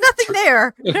 right. There's nothing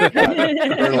there.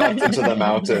 Turn left into the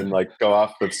mountain, go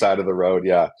off the side of the road.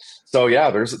 Yeah. So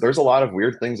yeah, there's a lot of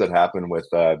weird things that happen with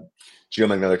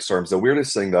geomagnetic storms. The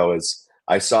weirdest thing though is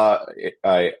I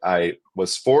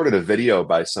was forwarded a video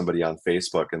by somebody on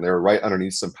Facebook, and they were right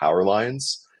underneath some power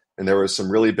lines, and there was some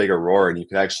really big aurora, and you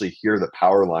could actually hear the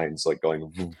power lines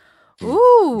going.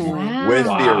 Ooh, with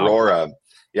the aurora.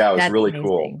 Yeah, it was That's really amazing.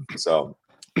 Cool. So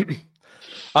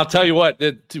I'll tell you what,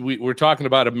 we're talking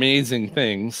about amazing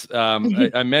things.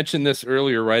 I mentioned this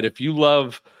earlier, right? If you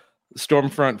love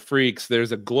Stormfront Freaks,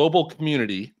 there's a global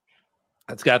community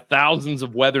that's got thousands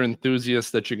of weather enthusiasts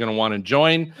that you're going to want to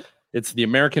join. It's the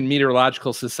American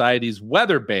Meteorological Society's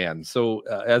weather band. So,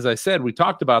 as I said, we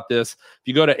talked about this. If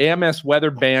you go to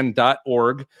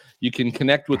amsweatherband.org, you can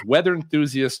connect with weather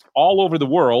enthusiasts all over the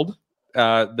world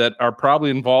that are probably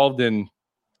involved in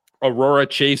aurora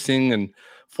chasing and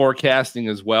forecasting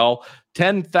as well.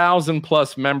 10,000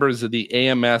 plus members of the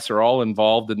AMS are all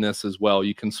involved in this as well.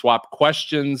 You can swap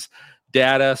questions,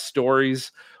 data,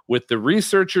 stories with the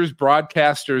researchers,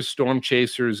 broadcasters, storm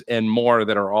chasers, and more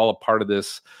that are all a part of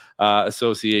this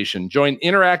association. Join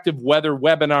interactive weather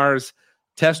webinars,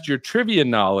 test your trivia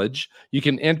knowledge. You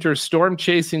can enter storm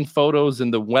chasing photos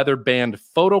in the Weather Band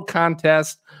photo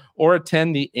contest or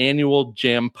attend the annual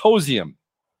Jamposium.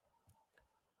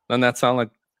 Doesn't that sound like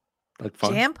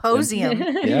fun? Jamposium.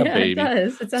 Yeah, baby. It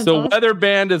does. It sounds So awesome. Weather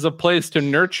Band is a place to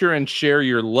nurture and share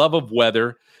your love of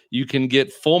weather. You can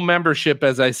get full membership,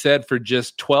 as I said, for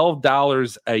just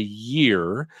 $12 a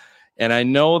year. And I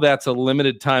know that's a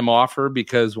limited time offer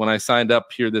because when I signed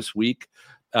up here this week,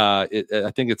 I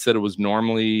think it said it was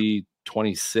normally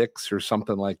 26 or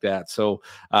something like that. So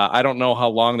I don't know how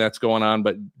long that's going on,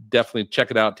 but definitely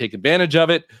check it out. Take advantage of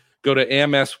it. Go to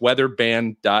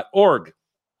amsweatherband.org.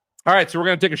 All right, so we're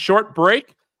going to take a short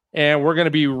break, and we're going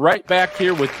to be right back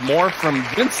here with more from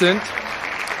Vincent.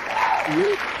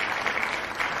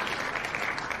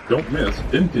 Don't miss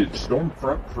Vintage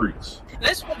Stormfront Freaks.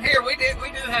 This one here, we do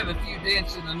have a few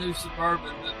dents in the new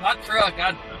Suburban, but my truck,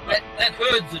 that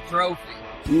hood's a trophy.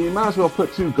 You might as well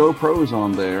put 2 GoPros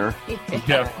on there.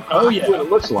 Yeah. Oh, yeah. That's what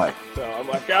it looks like. So I'm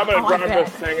like, I'm going to drive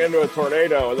this thing into a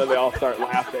tornado, and then they all start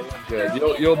laughing. Good.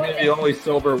 You'll be the only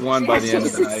sober one by the end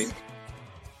of the night.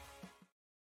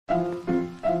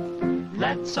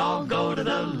 Let's all go to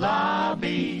the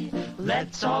lobby.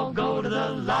 Let's all go to the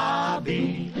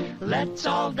lobby. Let's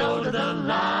all go to the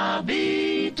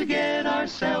lobby to get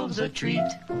ourselves a treat.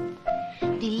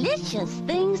 Delicious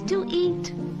things to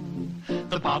eat.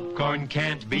 The popcorn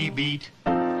can't be beat.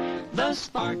 The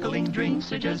sparkling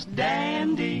drinks are just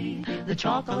dandy. The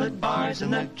chocolate bars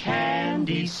and the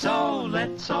candy. So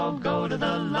let's all go to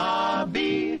the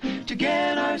lobby to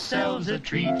get ourselves a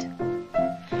treat.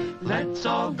 Let's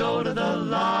all go to the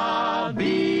lobby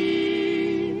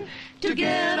to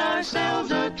get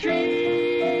ourselves a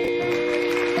treat.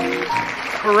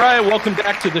 All right, welcome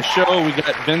back to the show. We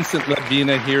got Vincent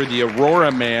Ledvina here, the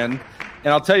Aurora Man.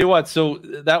 And I'll tell you what, so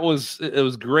it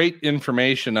was great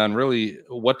information on really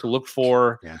what to look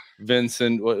for,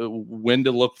 Vincent, when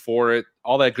to look for it,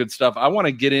 all that good stuff. I want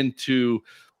to get into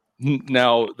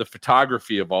now the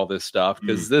photography of all this stuff,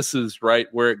 because this is right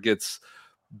where it gets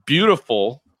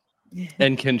beautiful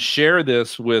and can share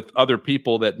this with other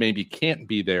people that maybe can't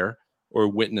be there or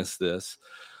witness this.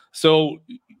 So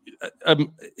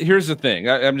here's the thing.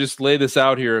 I'm just lay this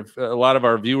out here. If a lot of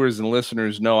our viewers and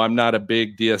listeners know I'm not a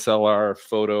big DSLR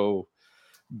photo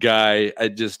guy. I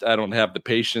don't have the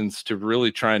patience to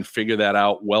really try and figure that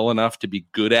out well enough to be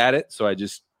good at it. So I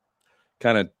just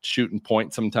kind of shoot and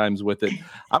point sometimes with it.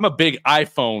 I'm a big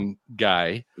iPhone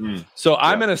guy. So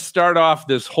I'm going to start off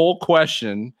this whole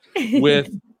question with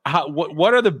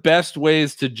what are the best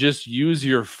ways to just use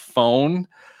your phone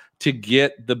to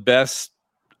get the best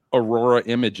aurora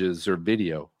images or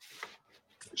video?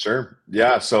 Sure.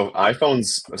 Yeah. So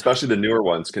iPhones, especially the newer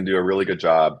ones, can do a really good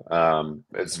job.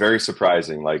 It's very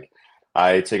surprising. Like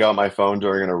I take out my phone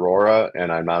during an aurora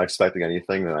and I'm not expecting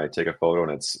anything. Then I take a photo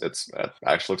and it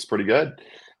actually looks pretty good.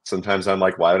 Sometimes I'm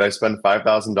like, why did I spend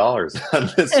 $5,000 on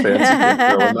this fancy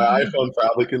picture when my iPhone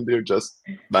probably can do just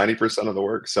 90% of the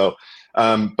work? So,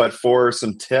 but for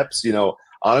some tips,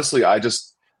 honestly, I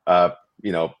just,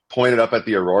 point it up at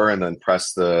the aurora and then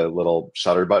press the little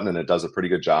shutter button and it does a pretty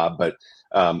good job. But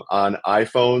on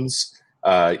iPhones,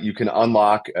 you can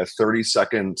unlock a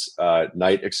 30-second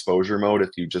night exposure mode if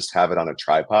you just have it on a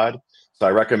tripod. So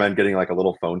I recommend getting like a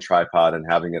little phone tripod and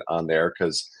having it on there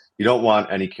because you don't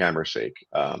want any camera shake.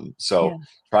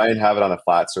 Try and have it on a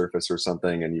flat surface or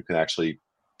something, and you can actually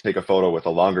take a photo with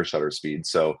a longer shutter speed.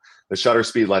 So the shutter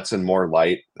speed lets in more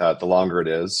light the longer it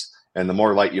is. And the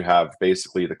more light you have,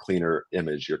 basically the cleaner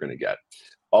image you're going to get.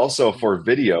 Also, for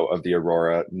video of the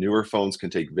aurora, newer phones can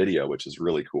take video, which is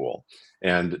really cool.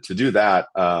 And to do that,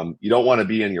 you don't want to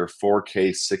be in your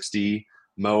 4K 60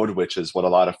 mode, which is what a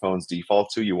lot of phones default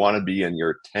to. You want to be in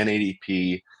your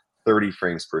 1080p 30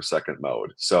 frames per second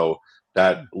mode. So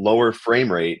that lower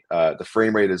frame rate, the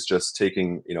frame rate is just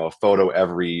taking a photo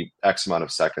every X amount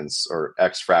of seconds or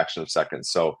X fraction of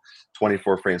seconds. So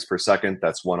 24 frames per second,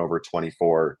 that's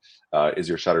 1/24 is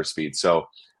your shutter speed. So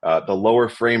the lower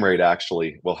frame rate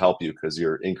actually will help you because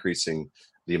you're increasing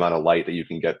the amount of light that you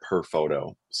can get per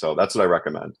photo. So that's what I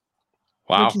recommend.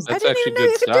 Wow, I didn't even know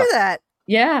you could do that.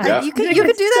 Yeah. You could do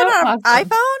that on an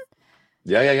iPhone?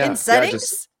 Yeah. In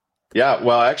settings?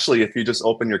 Well, actually, if you just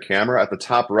open your camera at the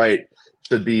top right,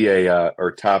 should be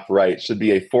top right should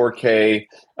be a 4K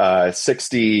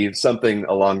 60 something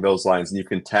along those lines, and you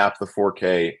can tap the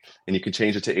 4K and you can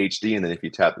change it to HD, and then if you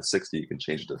tap the 60, you can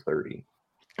change it to 30.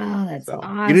 Oh, that's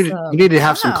awesome. You need to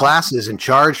have some classes and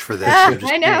charge for this.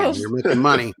 I know. You're making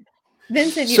money.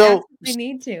 Vincent, you absolutely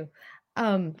need to.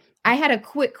 I had a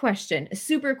quick question,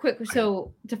 super quick.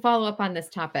 So to follow up on this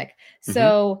topic.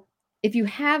 So if you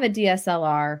have a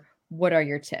DSLR, what are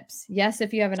your tips? Yes,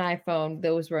 if you have an iPhone,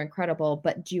 those were incredible,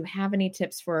 but do you have any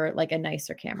tips for like a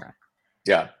nicer camera?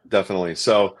 Yeah, definitely.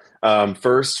 So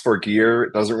first, for gear,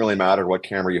 it doesn't really matter what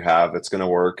camera you have. It's going to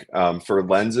work. For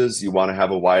lenses, you want to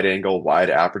have a wide angle, wide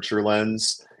aperture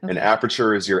lens. Okay. And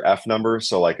aperture is your F number.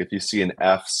 So like if you see an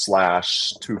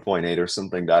f/2.8 or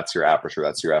something, that's your aperture.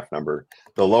 That's your F number.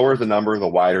 The lower the number, the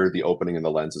wider the opening in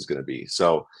the lens is going to be.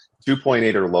 So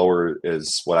 2.8 or lower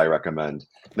is what I recommend.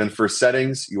 And then for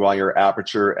settings, you want your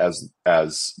aperture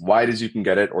as wide as you can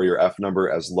get it, or your F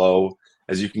number as low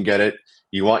as you can get it.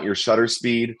 You want your shutter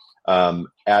speed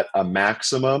at a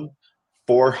maximum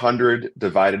 400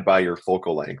 divided by your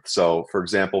focal length. So for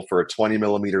example, for a 20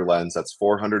 millimeter lens, that's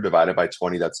 400 divided by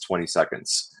 20, that's 20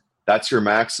 seconds. That's your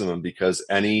maximum, because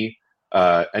any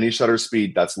shutter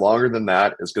speed that's longer than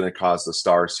that is going to cause the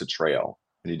stars to trail.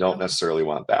 And you don't necessarily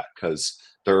want that, because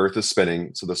the Earth is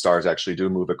spinning, so the stars actually do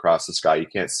move across the sky. You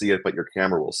can't see it, but your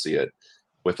camera will see it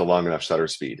with a long enough shutter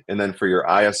speed. And then for your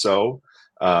ISO,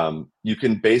 you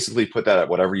can basically put that at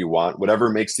whatever you want, whatever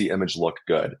makes the image look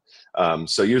good.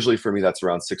 So usually for me, that's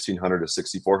around 1600 to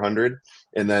 6400.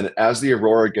 And then as the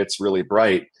aurora gets really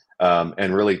bright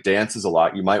and really dances a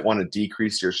lot, you might want to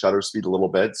decrease your shutter speed a little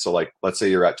bit. So like, let's say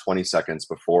you're at 20 seconds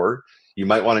before, you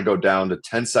might want to go down to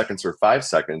 10 seconds or 5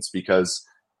 seconds, because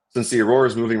since the aurora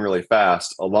is moving really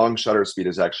fast, a long shutter speed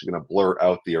is actually going to blur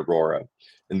out the aurora.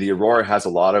 And the aurora has a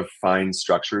lot of fine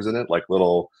structures in it, like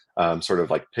little sort of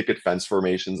like picket fence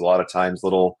formations, a lot of times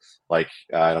little like,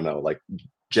 I don't know, like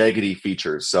jaggedy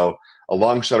features. So a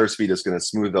long shutter speed is going to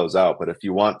smooth those out. But if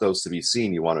you want those to be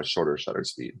seen, you want a shorter shutter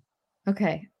speed.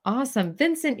 Okay, awesome.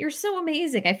 Vincent, you're so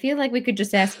amazing. I feel like we could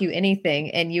just ask you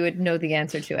anything and you would know the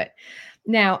answer to it.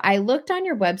 Now, I looked on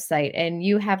your website and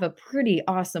you have a pretty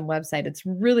awesome website. It's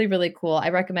really, really cool. I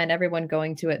recommend everyone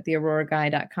going to it,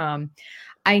 theauroraguy.com.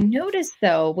 I noticed,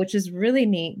 though, which is really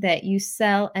neat, that you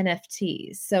sell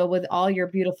NFTs. So with all your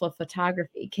beautiful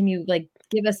photography, can you like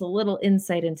give us a little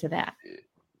insight into that?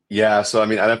 Yeah. So, I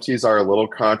mean, NFTs are a little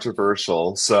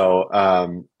controversial. So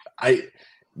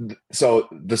so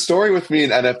the story with me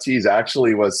and NFTs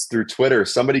actually was through Twitter.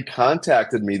 Somebody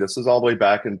contacted me. This was all the way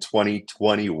back in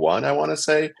 2021, I want to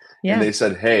say. Yeah. And they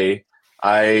said, hey,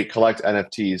 I collect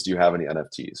NFTs. Do you have any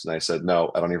NFTs? And I said,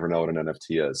 no, I don't even know what an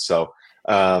NFT is. So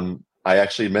I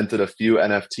actually minted a few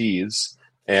NFTs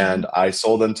and I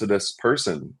sold them to this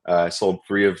person. I sold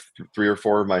three or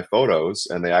four of my photos,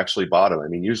 and they actually bought them. I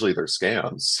mean, usually they're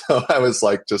scams. So I was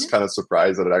like just kind of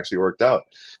surprised that it actually worked out.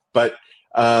 But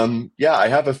yeah, I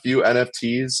have a few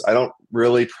NFTs. I don't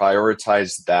really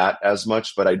prioritize that as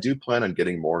much, but I do plan on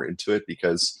getting more into it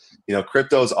because, you know,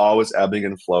 crypto is always ebbing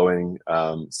and flowing.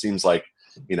 Seems like,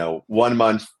 you know, 1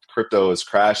 month crypto is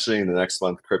crashing, the next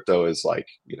month crypto is like,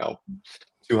 you know,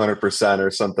 200%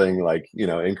 or something, like, you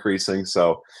know, increasing.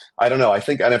 So I don't know. I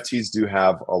think NFTs do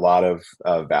have a lot of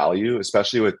value,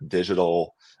 especially with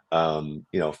digital, you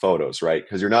know, photos, right?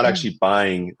 Because you're not actually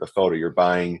buying the photo, you're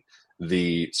buying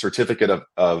the certificate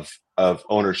of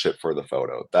ownership for the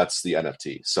photo. That's the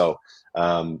NFT. So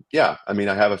yeah, I mean,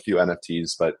 I have a few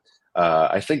NFTs, but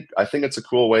I think it's a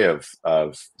cool way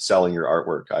of selling your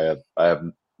artwork. I have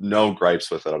no gripes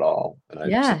with it at all,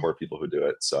 and I support people who do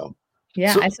it. So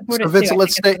yeah, I support it Vincent,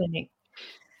 too.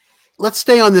 Let's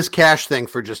stay on this cash thing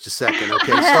for just a second.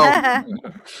 Okay.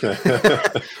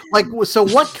 So so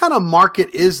what kind of market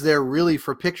is there really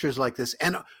for pictures like this?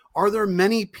 And are there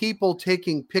many people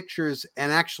taking pictures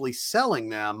and actually selling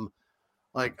them?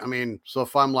 Like, I mean, so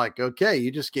if I'm like, okay,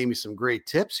 you just gave me some great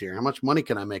tips here. How much money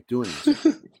can I make doing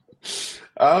this?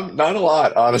 Not a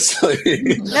lot, honestly.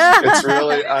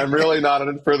 I'm really not in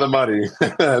it for the money.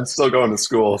 I'm still going to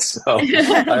school, so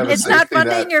it's not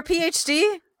funding your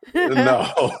PhD.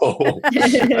 No,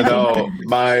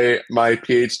 my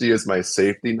PhD is my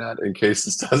safety net in case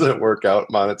this doesn't work out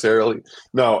monetarily.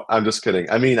 No, I'm just kidding.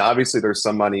 I mean, obviously there's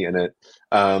some money in it.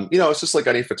 You know, it's just like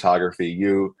any photography.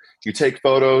 You take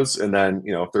photos, and then,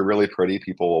 you know, if they're really pretty,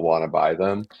 people will want to buy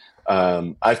them.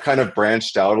 I've kind of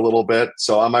branched out a little bit.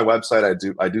 So on my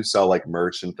website, I do sell like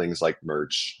merch and things like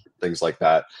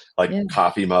that, like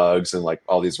coffee mugs and like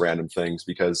all these random things,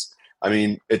 because I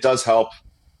mean, it does help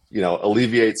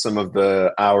alleviate some of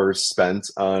the hours spent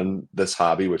on this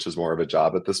hobby, which is more of a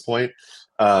job at this point.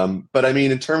 But I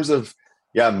mean, in terms of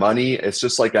money, it's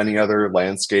just like any other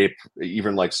landscape,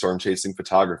 even like storm chasing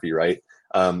photography, right?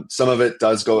 Some of it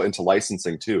does go into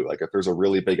licensing too. Like if there's a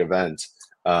really big event,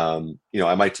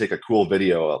 I might take a cool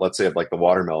video, let's say of like the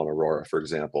watermelon aurora, for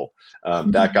example,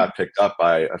 that got picked up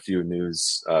by a few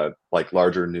news, like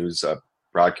larger news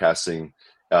broadcasting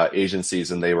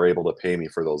agencies, and they were able to pay me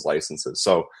for those licenses.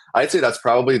 So I'd say that's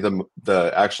probably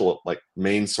the actual like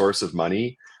main source of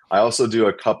money. I also do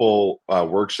a couple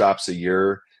workshops a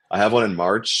year. I have one in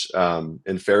March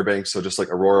in Fairbanks. So just like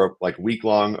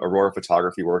week-long Aurora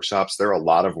photography workshops. They're a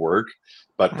lot of work,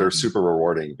 but they're super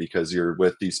rewarding because you're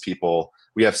with these people.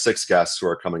 We have 6 guests who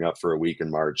are coming up for a week in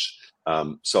March.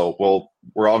 So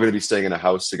we're all going to be staying in a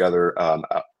house together out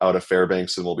of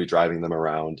Fairbanks, and we'll be driving them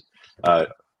around,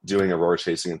 doing Aurora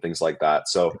chasing and things like that.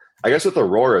 So I guess with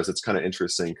Auroras, it's kind of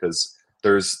interesting because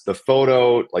there's the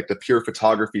photo, like the pure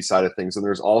photography side of things. And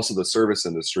there's also the service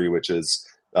industry, which is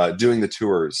doing the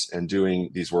tours and doing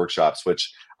these workshops,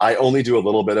 which I only do a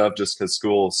little bit of just because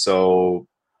school. So,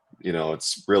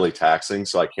 it's really taxing.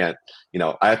 So I can't,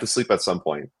 I have to sleep at some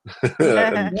point.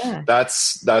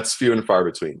 That's few and far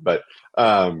between, but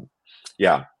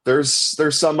there's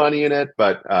some money in it,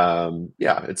 but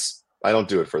I don't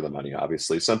do it for the money.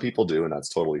 Obviously some people do, and that's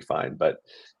totally fine, but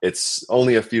it's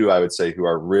only a few, I would say, who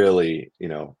are really,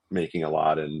 making a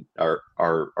lot and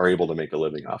are able to make a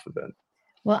living off of it.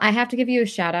 Well, I have to give you a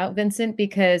shout out, Vincent,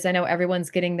 because I know everyone's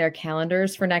getting their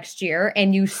calendars for next year,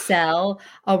 and you sell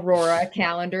Aurora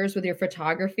calendars with your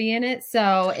photography in it.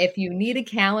 So if you need a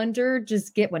calendar,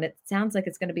 just get one. It sounds like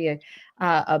it's going to be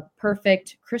a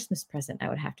perfect Christmas present, I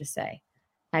would have to say.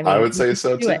 I would say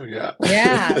so too. Yeah.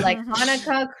 Yeah. Like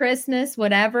Hanukkah, Christmas,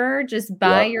 whatever. Just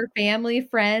buy your family,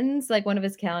 friends, like one of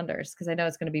his calendars, because I know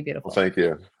it's going to be beautiful. Well, thank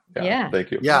you. Yeah.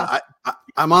 Thank you. Yeah.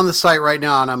 I'm on the site right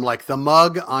now, and I'm like, the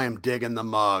mug. I am digging the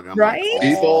mug. I'm right. Like,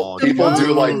 people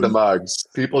do like the mugs.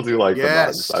 People do like the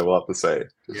mugs. I will have to say.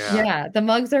 Yeah. The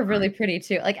mugs are really pretty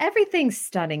too. Like everything's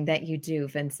stunning that you do,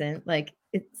 Vincent. Like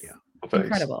it's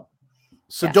incredible.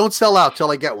 So don't sell out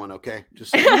till I get one. Okay.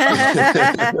 Just.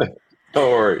 Don't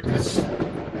worry.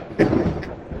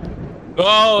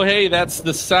 Oh, hey, that's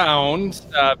the sound.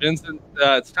 Vincent,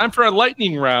 it's time for a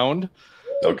lightning round.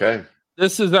 Okay.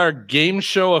 This is our game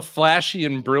show of flashy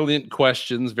and brilliant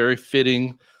questions, very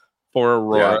fitting for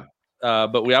Aurora.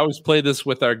 But we always play this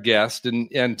with our guest.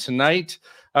 And tonight,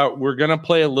 we're going to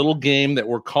play a little game that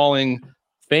we're calling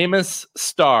Famous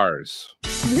Stars.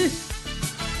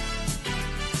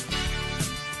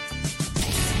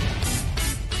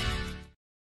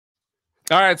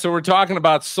 All right, so we're talking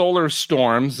about solar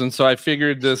storms, and so I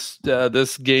figured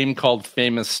this game called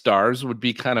Famous Stars would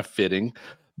be kind of fitting,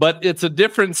 but it's a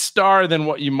different star than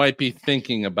what you might be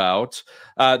thinking about.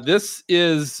 This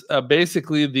is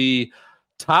basically the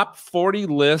top 40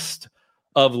 list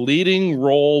of leading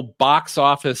role box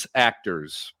office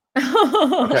actors.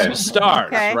 Okay.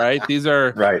 Stars, right? These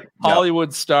are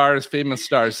Hollywood stars, famous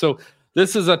stars. So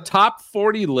this is a top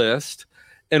 40 list.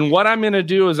 And what I'm going to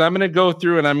do is I'm going to go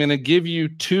through and I'm going to give you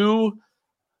 2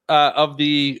 of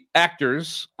the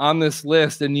actors on this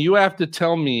list. And you have to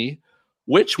tell me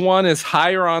which one is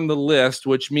higher on the list,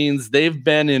 which means they've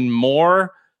been in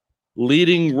more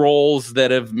leading roles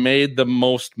that have made the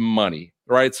most money,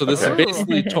 right? So this is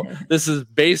basically, this is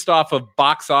based off of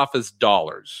box office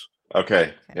dollars.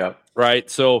 Okay. Yep.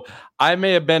 Right. So I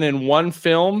may have been in one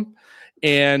film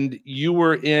and you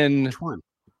were in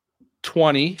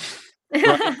 20.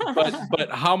 Right? But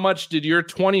how much did your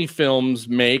 20 films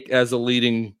make as a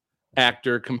leading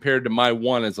actor compared to my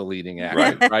one as a leading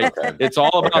actor? Right? It's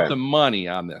all about the money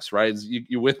on this, right?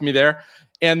 You with me there?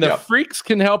 And the freaks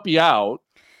can help you out,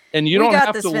 and you don't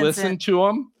have to listen to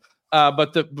them,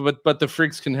 but the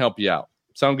freaks can help you out.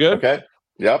 Sound good? Okay.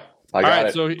 Yep. I got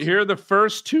it. So here are the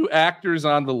first 2 actors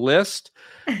on the list.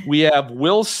 We have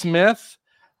Will Smith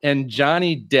and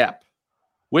Johnny Depp.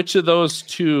 Which of those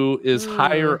 2 is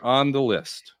higher on the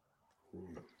list?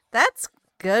 That's a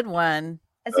good one.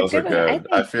 Those are good.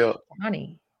 I feel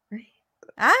Johnny. Right?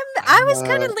 I was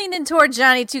kind of leaning toward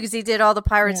Johnny too because he did all the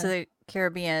Pirates of the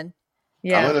Caribbean.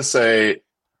 Yeah. I'm gonna say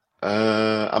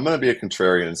I'm gonna be a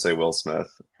contrarian and say Will Smith.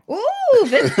 Ooh,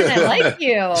 Vincent, I like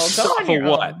you. Go on your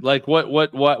what? own. Like what?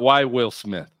 Why Will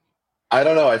Smith? I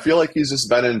don't know. I feel like he's just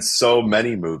been in so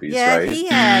many movies, right? Yeah, he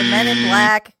had Men in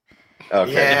Black.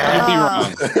 Okay. Yeah. You'd be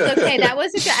wrong. Okay, that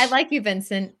was a good. I like you,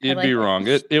 Vincent. You'd be wrong.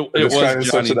 It was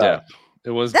Johnny Depp.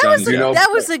 It was that Johnny was Depp.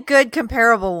 That was a good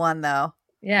comparable one, though.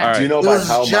 Yeah. All Do you right. know It by was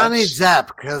how Johnny much? Depp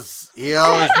because he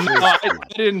always.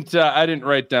 I didn't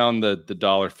write down the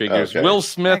dollar figures. Okay. Will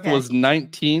Smith Okay. was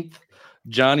 19th.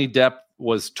 Johnny Depp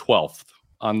was 12th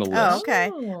on the list. Oh, okay.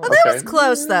 Oh. Well, that was Okay.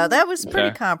 close though. That was pretty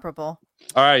Okay. comparable.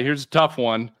 All right, here's a tough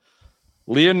one.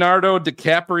 Leonardo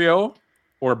DiCaprio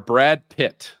or Brad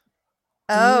Pitt?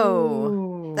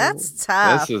 Oh, that's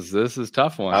tough. This is a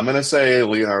tough one. I'm gonna say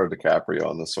Leonardo DiCaprio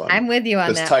on this one. I'm with you on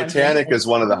Because that. one, Titanic Vincent. is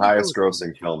one of the highest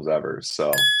grossing films ever.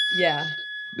 So Yeah.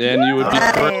 Then you would be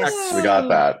Nice. correct. we got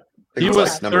that. I think He it's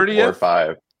was like number 4 or 30th.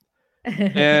 5.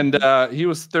 And he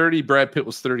was 30. Brad Pitt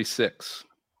was 36.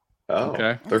 Oh,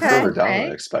 Okay. they're Okay. further down Okay.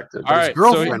 than expected. All His right,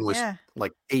 girlfriend was Yeah.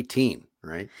 like 18,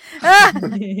 right? Ah, All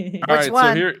Which right,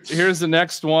 one? so here's the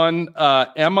next one.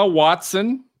 Emma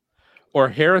Watson or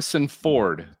Harrison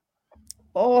Ford?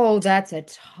 Oh, that's a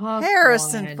tough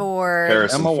Harrison one. Ford.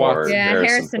 Harrison Emma Ford. Watson. Yeah,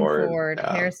 Harrison Ford.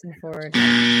 Yeah. Harrison Ford.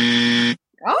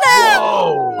 No!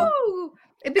 Oh,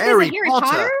 because Harry of Harry Potter.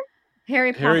 Potter?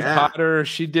 Harry Potter. Harry Yeah. Potter.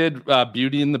 She did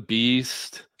Beauty and the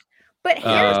Beast. But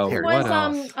Harrison what was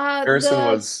else? Harrison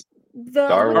was the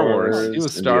Star Star Wars. Wars. He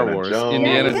was Star Indiana Wars. Jones.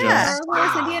 Indiana yeah, Jones. Star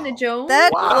Wars, Indiana Jones.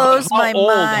 That Wow. blows How my old?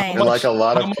 mind. And like a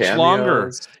lot How of much cameos.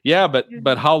 longer? Yeah,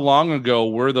 but how long ago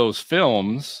were those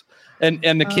films?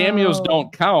 And the cameos Oh.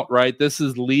 don't count, right? This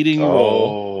is leading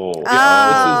role. Oh. This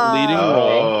is leading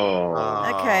role.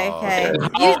 Oh. Okay. Okay.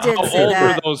 You did How say old were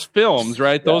that. those films,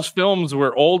 right? Yeah. Those films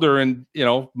were older, and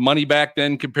money back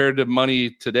then compared to money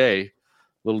today.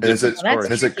 Little And is different it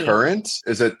story. is it current?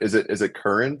 Is it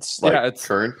current? Like Yeah, it's-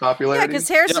 current Yeah, popularity? because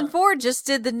Harrison Ford just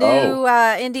did the new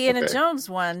Oh. Indiana Okay. Jones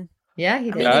one. Yeah, he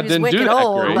I did. mean, Yeah, he it was didn't do wicked that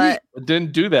old, great. but It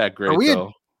didn't do that great, Are we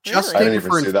though. Just I didn't in even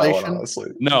for see that one, inflation.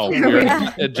 honestly. No, Yeah. we're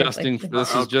Yeah. adjusting. This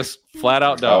is Okay. just flat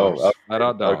out dollars. Oh, okay. Flat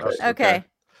out dollars. Okay.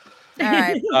 All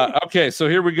right. Okay, so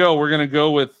here we go. We're going to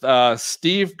go with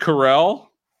Steve Carell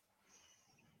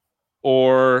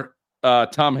or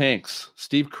Tom Hanks.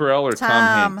 Steve Carell or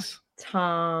Tom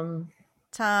Tom.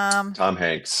 Hanks? Tom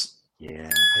Hanks. Yeah,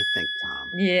 I think Tom.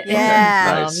 Yeah.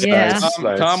 Yeah. Nice. Yeah. Nice.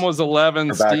 Tom, Tom was 11.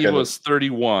 We're back Steve in it. was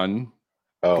 31.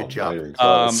 Oh, Good job. not even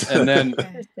close. And then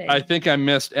Interesting. I think I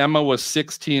missed Emma was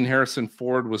 16. Harrison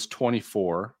Ford was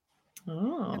 24.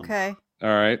 Oh. Okay. All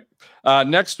right.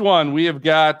 Next one, we have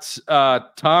got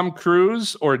Tom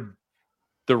Cruise or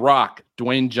The Rock,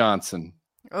 Dwayne Johnson.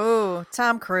 Oh,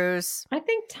 Tom Cruise. I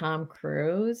think Tom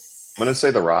Cruise. I'm gonna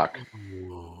say The Rock.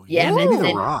 Yeah, maybe The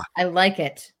Vincent. Rock. I like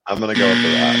it. I'm gonna go with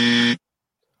The Rock.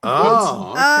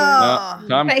 Oh, okay. Oh.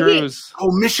 Tom But he- Cruise.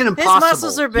 Oh, Mission His Impossible.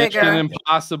 muscles are Mission bigger.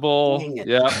 Impossible. Dang it.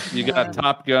 Yep. You got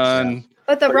Top Gun.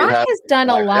 But The But we Rock had has done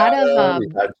a Black lot Adam, of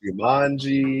we had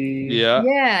Jumanji. Yeah.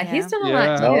 yeah, he's done a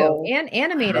lot too. No. And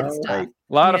animated No. stuff.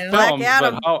 A lot of Yeah. Black films,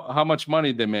 Adam. but how much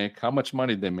money they make? How much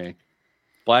money they make?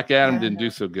 Black Adam didn't do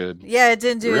so good. Yeah, it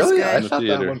didn't do Really? as I good. the thought that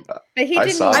theater. one. But he I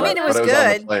didn't saw I that, mean, it was but on the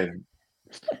good. plane.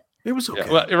 It was okay.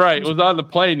 Yeah, well, right. It was on the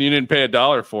plane. You didn't pay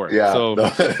 $1 for it. Yeah, So no, I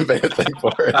didn't pay a thing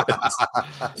for it.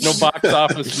 no box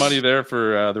office money there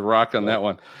for The Rock on that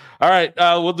one. All right.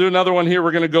 We'll do another one here.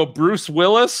 We're going to go Bruce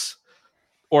Willis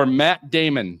or Matt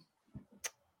Damon.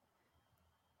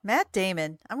 Matt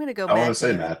Damon. I'm going to go I want Matt to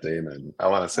say Damon. Matt Damon. I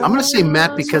want to say. I'm going to say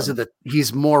Matt Oh. because of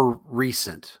he's more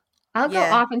recent. I'll go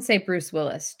Yeah. off and say Bruce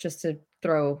Willis just to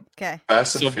throw. Okay.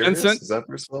 Fast and So Furious? Vincent? Is that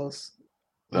Bruce Willis?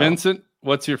 No. Vincent,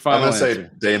 what's your I'm final going to say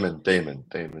answer? Damon.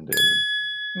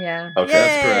 Yeah. Okay,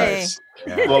 That's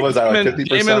correct. What was that? Like Damon, 50%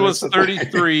 Damon or was something?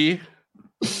 33.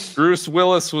 Bruce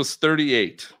Willis was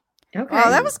 38. Okay. Oh,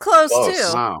 that was close, Close.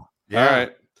 too. Wow. All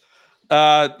right.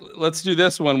 Let's do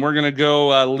this one. We're going to go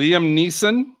Liam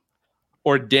Neeson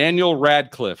or Daniel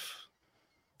Radcliffe.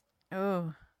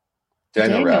 Oh.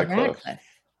 Daniel Radcliffe. I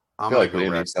I'm feel like gonna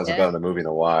Liam go Neeson hasn't Yeah. been in a movie in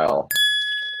a while.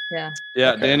 Yeah.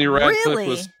 Yeah, Okay. Daniel Radcliffe Really?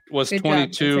 was Good job,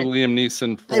 22, Vincent. Liam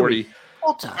Neeson 40.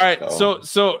 Full time. All right, Oh.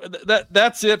 so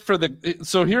that's it for the.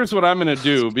 So here's what I'm going to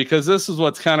do, because this is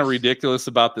what's kind of ridiculous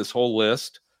about this whole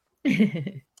list.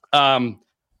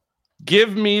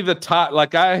 Give me the top.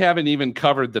 Like, I haven't even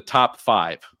covered the top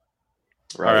 5.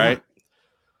 Right. All right.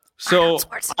 So Arnold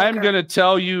Schwarzenegger. I'm going to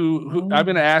tell you. I'm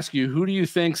going to ask you, who do you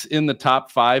think's in the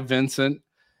top 5, Vincent?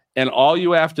 And all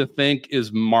you have to think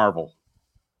is Marvel.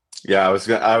 Yeah, I was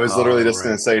literally just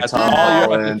going to say That's Tom all you have to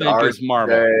Holland, think is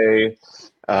Marvel.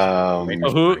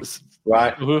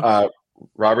 RJ, Who?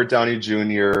 Robert Downey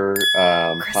Jr.,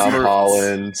 Tom Evans.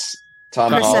 Holland,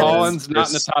 Tom Chris Holland's Evans, not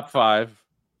in the top 5.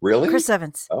 Really? Chris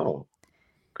Evans. Oh,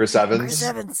 Chris Evans. Chris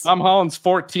Evans. Tom Holland's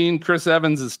 14. Chris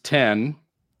Evans is 10.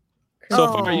 So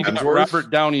Oh. far, you got Hemsworth? Robert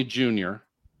Downey Jr.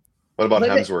 What about Look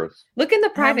at- Hemsworth? Look in the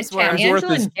private chat. Hemsworth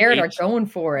Angela is and Jared are 8. going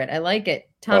for it. I like it.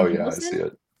 Tom Oh yeah, I Hiddleston? see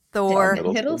it. Thor.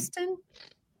 Hiddleston. Hiddleston?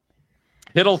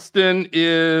 Hiddleston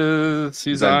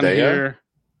he's on here.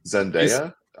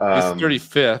 Zendaya? He's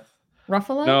 35th.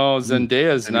 Ruffalo? No,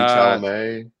 Zendaya's Timmy not.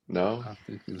 Chalamet? No. I don't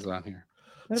think he's on here.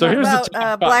 What So here's about the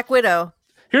top Black Widow?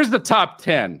 Here's the top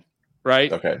 10,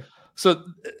 right? Okay. So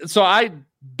I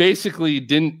basically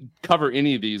didn't cover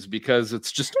any of these because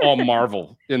it's just all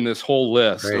Marvel in this whole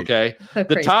list. Great. Okay. So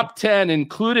The crazy. top 10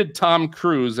 included Tom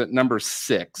Cruise at number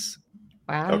 6.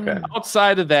 Wow. Okay.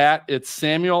 Outside of that, it's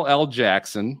Samuel L.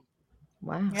 Jackson,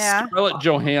 Wow. Yeah. Scarlett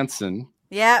Johansson,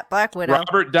 Yeah, Black Widow.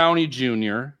 Robert Downey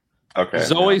Jr., Okay.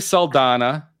 Zoe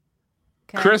Saldana,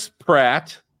 Okay. Chris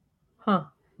Pratt, Huh.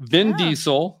 Vin Ah.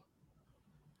 Diesel,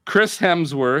 Chris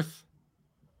Hemsworth,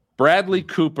 Bradley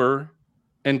Cooper,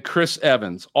 and Chris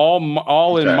Evans, all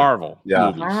in Okay. Marvel Yeah.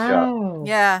 movies. Wow.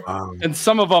 Yeah. And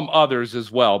some of them others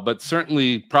as well, but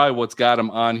certainly probably what's got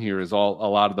him on here is a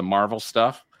lot of the Marvel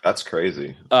stuff. That's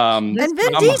crazy. And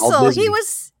Vin I'm- Diesel,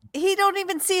 he don't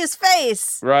even see his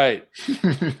face. Right.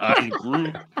 I'm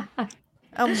Groot.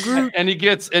 Groot. And he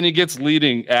gets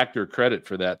leading actor credit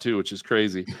for that too, which is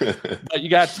crazy. But you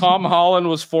got Tom Holland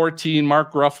was 14,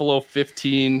 Mark Ruffalo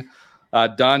 15,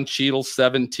 Don Cheadle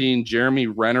 17, Jeremy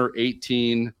Renner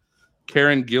 18,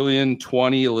 Karen Gillian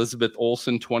 20, Elizabeth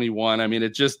Olsen 21. I mean,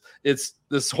 it's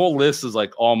this whole list is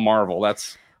like all Marvel.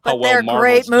 That's how But well they're Marvel's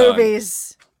great done.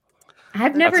 movies.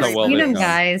 I've never how well seen they've him, done.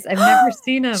 guys. I've never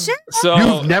seen him. So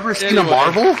You've never seen a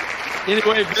Marvel?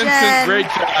 Anyway, Vincent, Jen. great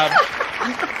job.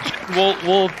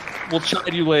 We'll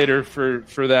chat you later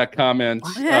for that comment.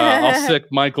 I'll sick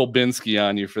Michael Binsky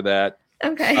on you for that.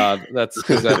 Okay. That's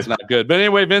because that's not good. But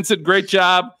anyway, Vincent, great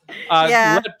job.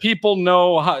 Yeah. Let people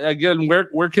know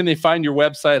where can they find your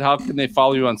website? How can they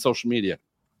follow you on social media?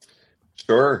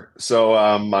 Sure.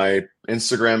 So my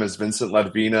Instagram is Vincent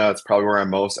Ledvina. It's probably where I'm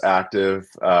most active.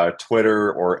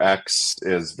 Twitter or X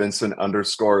is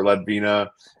Vincent_Ledvina.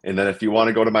 And then if you want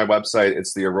to go to my website,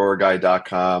 it's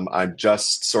theauroraguy.com. I'm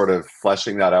just sort of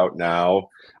fleshing that out now.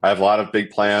 I have a lot of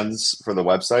big plans for the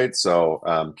website,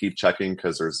 so keep checking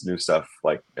because there's new stuff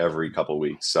like every couple of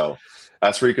weeks. So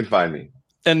that's where you can find me.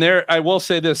 And I will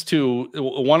say this too.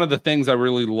 One of the things I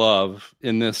really love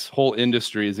in this whole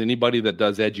industry is anybody that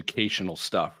does educational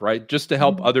stuff, right? Just to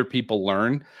help other people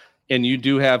learn. And you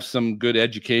do have some good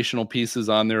educational pieces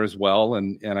on there as well.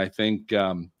 And I think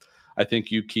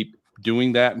you keep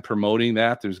doing that and promoting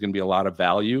that. There's going to be a lot of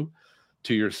value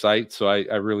to your site. So I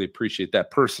really appreciate that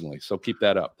personally. So keep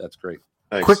that up. That's great.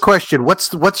 Thanks. Quick question.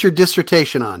 What's your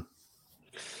dissertation on?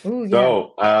 Ooh, yeah.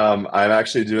 So I'm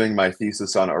actually doing my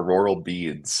thesis on auroral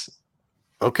beads.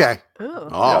 Okay. Ooh.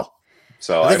 Oh. Yeah.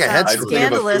 So I think I had I some-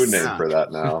 think of a food Scandalous. name for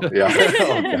that now. Yeah.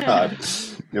 Oh God.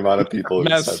 The amount of people who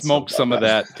Mez said smoked some something of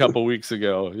about that a couple weeks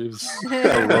ago. It was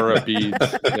Aurora beads.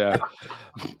 Yeah.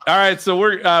 All right. So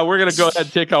we're gonna go ahead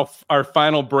and take our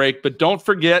final break, but don't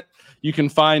forget you can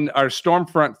find our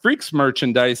Stormfront Freaks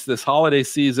merchandise this holiday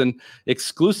season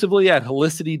exclusively at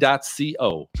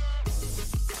helicity.co.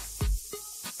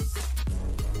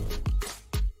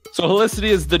 So Helicity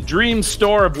is the dream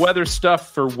store of weather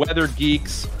stuff for weather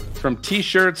geeks, from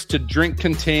t-shirts to drink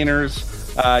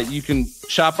containers. You can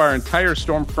shop our entire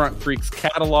Stormfront Freaks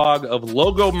catalog of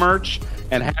logo merch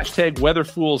and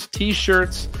 #WeatherFools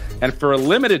t-shirts. And for a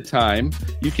limited time,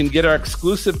 you can get our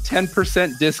exclusive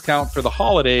 10% discount for the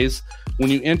holidays when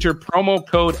you enter promo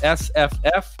code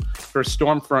SFF for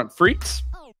Stormfront Freaks.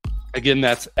 Again,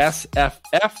 that's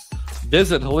SFF.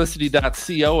 Visit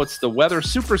helicity.co. It's the weather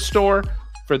superstore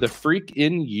for the freak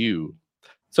in you.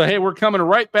 So, hey, we're coming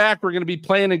right back. We're going to be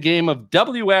playing a game of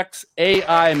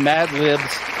WXAI Mad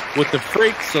Libs with the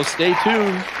freaks, so stay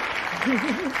tuned.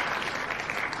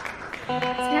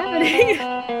 What's happening?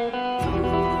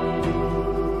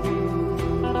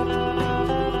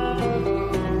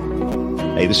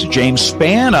 Hey, this is James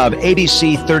Spann of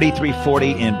ADC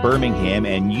 3340 in Birmingham,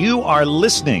 and you are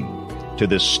listening to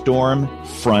the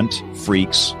Stormfront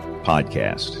Freaks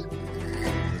podcast.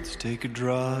 Let's take a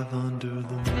drive under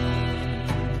the moon.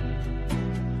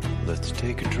 Let's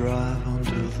take a drive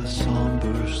under the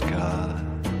somber sky.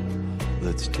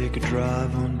 Let's take a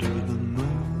drive under the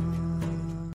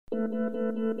moon.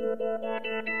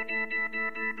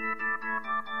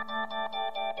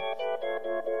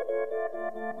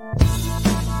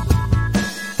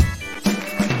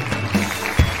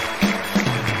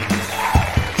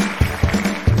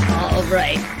 All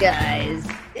right, guys.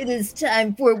 It is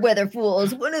time for Weather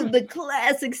Fools, one of the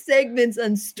classic segments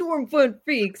on Stormfront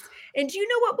Freaks. And do you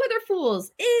know what Weather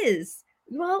Fools is?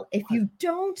 Well, if you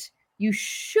don't, you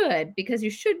should, because you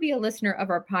should be a listener of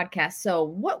our podcast. So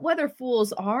what weather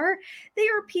fools are, they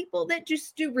are people that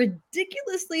just do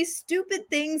ridiculously stupid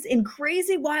things in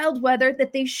crazy wild weather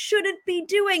that they shouldn't be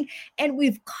doing. And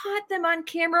we've caught them on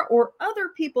camera, or other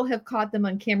people have caught them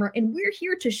on camera. And we're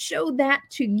here to show that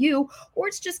to you, or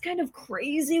it's just kind of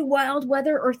crazy wild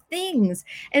weather or things.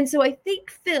 And so I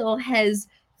think Phil has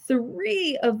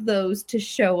 3 of those to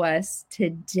show us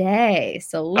today.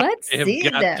 So let's see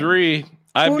them. 3.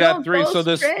 I've got 3. So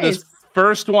this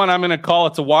first one I'm going to call,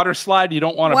 it's a water slide you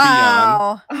don't want to be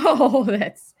on. Oh,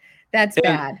 that's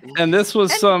bad. And this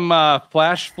was some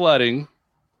flash flooding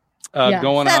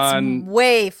going on.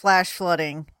 Way flash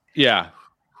flooding. Yeah.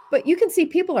 But you can see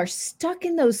people are stuck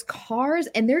in those cars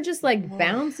and they're just like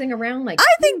bouncing around like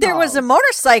I think there was a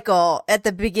motorcycle at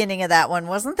the beginning of that one,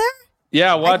 wasn't there?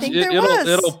 Yeah, watch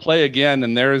it'll play again,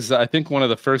 and there's I think one of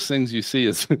the first things you see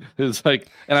is like,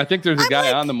 and I think there's a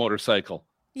guy on the motorcycle.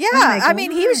 Yeah, I mean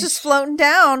he was just floating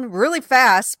down really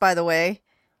fast, by the way.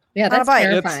 Yeah, that's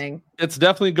terrifying. It's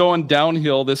definitely going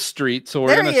downhill this street. So we're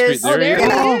there in a he street. Is. There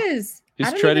he is.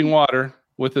 He's treading water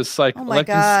with his cycle. Oh my like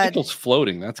God. his cycle's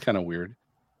floating. That's kind of weird.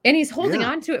 And he's holding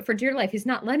on to it for dear life. He's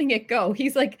not letting it go.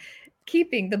 He's like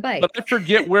keeping the bike. But I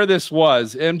forget where this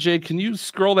was. MJ, can you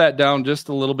scroll that down just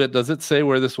a little bit? Does it say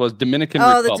where this was? Dominican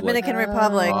Republic. Oh, the Dominican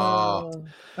Republic. Oh,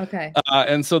 okay.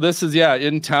 And so this is,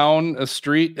 in town, a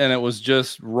street, and it was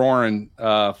just roaring,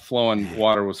 flowing.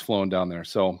 Water was flowing down there.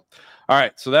 So, all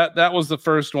right. So that was the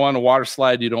first one, a water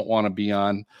slide you don't want to be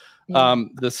on.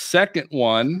 The second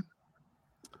one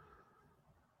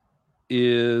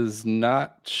is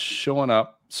not showing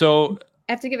up. So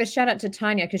I have to give a shout out to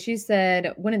Tanya because she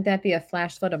said, wouldn't that be a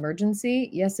flash flood emergency?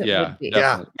 Yes, it would be.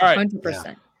 Yeah. All right. 100%.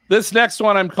 Yeah. This next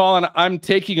one I'm calling, I'm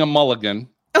taking a mulligan.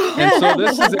 And so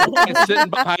this is a guy sitting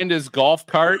behind his golf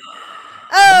cart.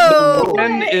 Oh, the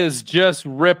wind is just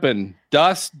ripping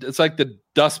dust. It's like the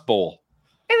Dust Bowl.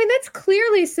 I mean, that's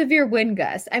clearly severe wind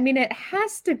gust. I mean, it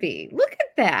has to be. Look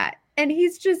at that. And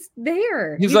he's just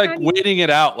there. He's like waiting it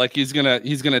out, like he's gonna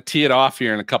tee it off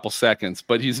here in a couple seconds,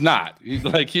 but he's not. He's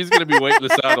gonna be waiting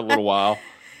this out a little while.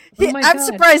 I'm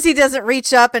surprised he doesn't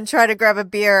reach up and try to grab a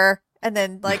beer and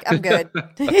then I'm good. I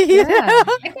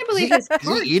can't believe this.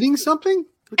 Is he eating something?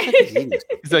 Looks like he's eating.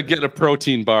 He's like getting a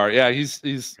protein bar. Yeah, he's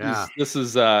he's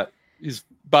about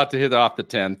to hit off the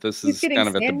 10th. This is kind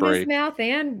of at the break. His mouth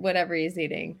and whatever he's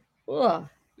eating. Ugh.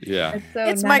 Yeah,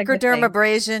 it's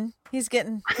microdermabrasion. He's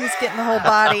getting the whole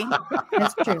body.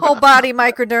 That's true. Whole body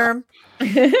microderm.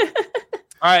 All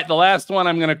right, the last one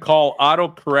I'm going to call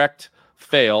autocorrect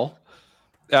fail,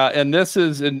 and this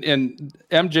is and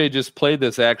MJ just played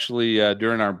this actually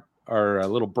during our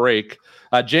little break.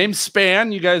 James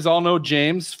Spann, you guys all know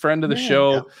James, friend of the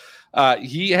show. Yeah.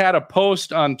 He had a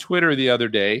post on Twitter the other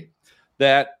day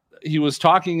that he was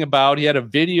talking about. He had a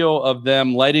video of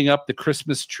them lighting up the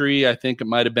Christmas tree. I think it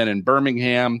might have been in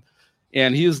Birmingham.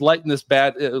 And he was lighting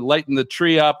the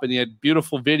tree up, and he had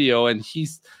beautiful video. And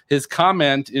his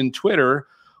comment in Twitter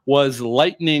was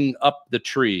lightening up the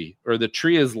tree, or the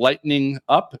tree is lightening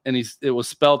up, and it was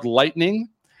spelled lightning.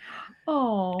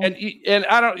 Oh, and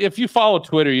I don't. If you follow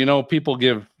Twitter, people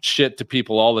give shit to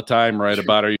people all the time, right?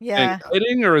 About are you saying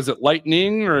lightning, or is it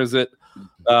lightning, or is it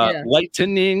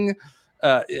lightening?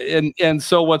 And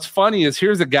so what's funny is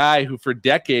here's a guy who for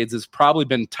decades has probably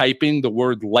been typing the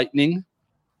word lightning.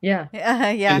 Yeah.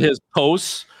 In his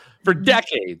posts for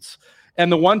decades.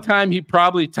 And the one time he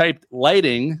probably typed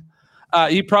lighting,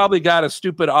 he probably got a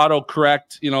stupid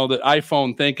autocorrect, the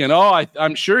iPhone thinking,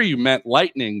 I'm sure you meant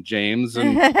lightning, James.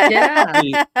 And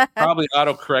he probably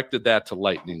autocorrected that to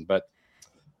lightning, but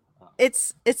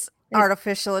it's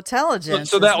artificial intelligence.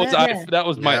 So that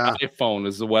was my iPhone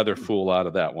as the weather fool out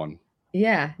of that one.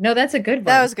 Yeah. No, that's a good one.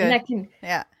 That was good.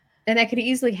 And that could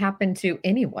easily happen to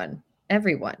anyone.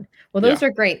 Everyone. Well, those are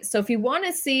great. So if you want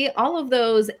to see all of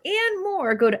those and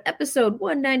more, go to episode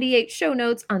 198 show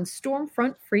notes on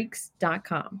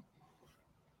stormfrontfreaks.com.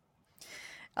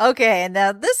 Okay, and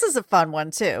now this is a fun one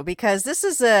too, because this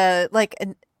is a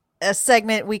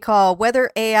segment we call Weather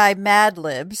AI Mad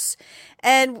Libs.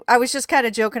 And I was just kind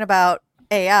of joking about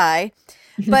AI,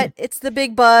 but it's the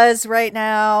big buzz right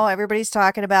now. Everybody's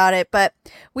talking about it, but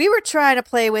we were trying to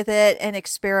play with it and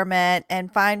experiment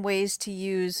and find ways to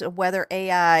use weather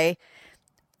AI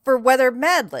for weather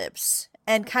Mad Libs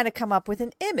and kind of come up with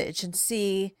an image and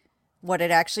see what it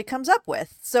actually comes up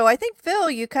with. So I think, Phil,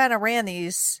 you kind of ran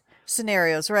these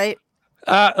scenarios, right?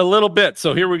 A little bit.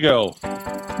 So here we go.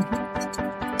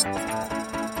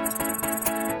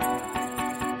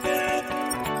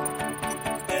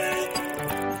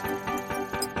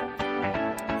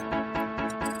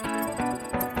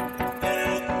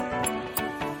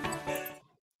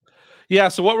 Yeah,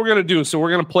 so what we're going to do, so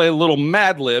we're going to play a little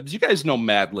Mad Libs. You guys know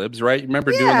Mad Libs, right? You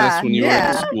remember doing this when you were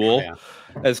in school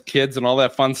as kids and all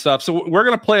that fun stuff. So we're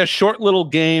going to play a short little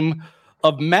game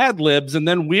of Mad Libs, and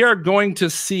then we are going to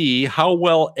see how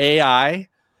well AI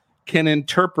can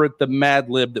interpret the Mad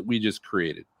Lib that we just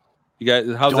created. You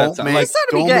guys, how's that sound?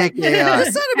 Don't make AI.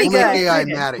 This ought to be Don't good. make AI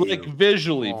mad at you. Like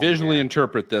visually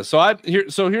interpret this. So I'm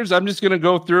just going to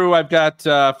go through. I've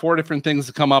got 4 different things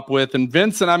to come up with. And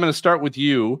Vincent, I'm going to start with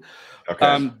you.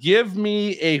 Okay. Give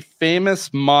me a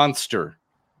famous monster.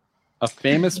 A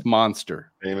famous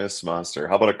monster. Famous monster.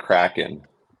 How about a kraken?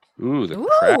 Ooh, the Ooh.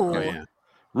 Kraken.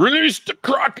 Release the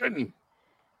Kraken.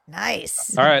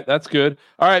 Nice. All right, that's good.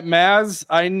 All right, Maz,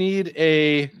 I need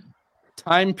a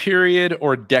time period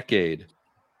or decade.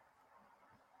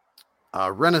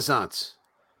 Renaissance.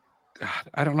 God,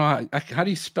 I don't know. How do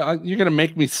you spell? You're going to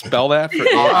make me spell that for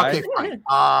AI? Okay,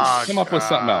 fine. Come up with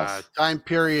something else. Time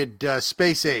period,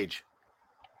 space age.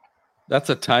 That's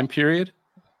a time period?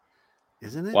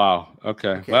 Isn't it? Wow.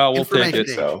 Okay. Well, we'll take it.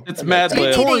 So It's Mad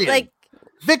Lib.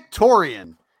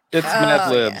 Victorian. It's Mad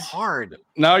Libs. Hard.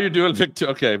 Now you're doing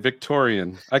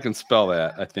Victorian. I can spell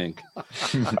that, I think. All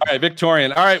right,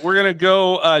 Victorian. All right, we're going to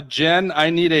go, Jen, I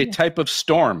need a type of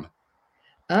storm.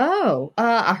 Oh,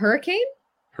 a hurricane?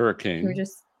 Hurricane. We're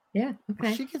just,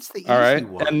 okay. She gets the easy All right.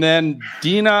 one. And then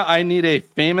Dina, I need a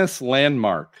famous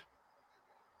landmark.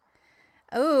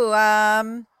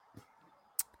 Oh,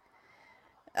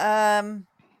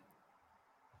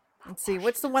 let's see.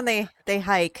 What's the one they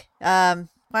hike?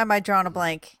 Why am I drawing a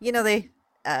blank? You know, the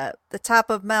top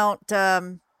of Mount.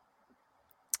 Machu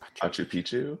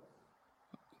Picchu.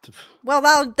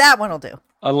 Well, that one will do.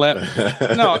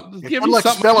 No, give me like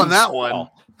something. spelling that one.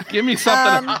 Give me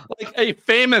something like a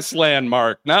famous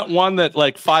landmark, not one that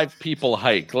like 5 people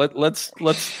hike. Let's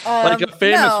like a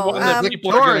famous one that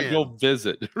people are going to go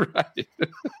visit, right?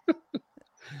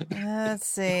 Let's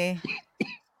see.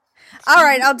 All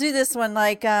right, I'll do this one.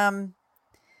 Like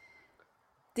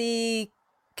the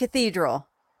cathedral,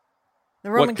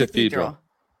 the Roman cathedral.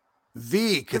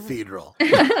 The cathedral.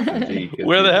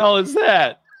 Where the hell is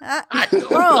that?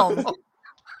 Rome.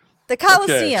 The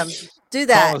Colosseum. Okay. Do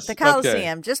that. The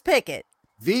Colosseum. Okay. Just pick it.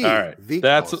 The. All right. The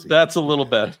that's a little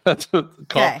bit. That's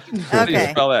okay. How do you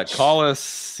spell that?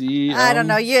 Colosseum. I don't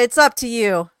know. It's up to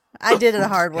you. I did the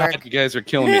hard work. God, you guys are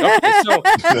killing me.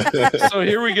 Okay, so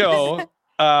here we go.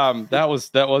 That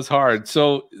was hard.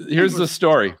 So here's the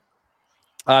story.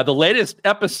 The latest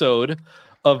episode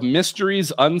of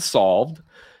Mysteries Unsolved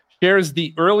shares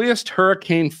the earliest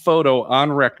hurricane photo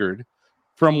on record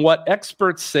from what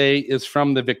experts say is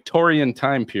from the Victorian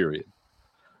time period.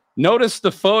 Notice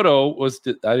the photo was,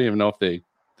 I didn't even know if they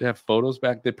have photos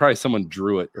back. Probably someone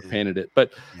drew it or painted it.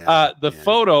 But the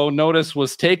photo, notice,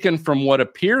 was taken from what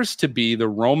appears to be the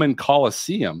Roman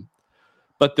Colosseum.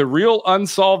 But the real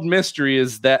unsolved mystery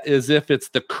is if it's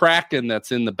the Kraken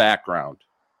that's in the background.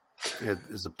 It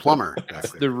is a plumber.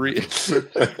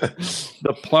 The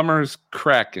plumber's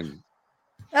Kraken.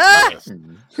 No,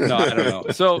 I don't know.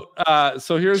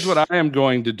 So here's what I am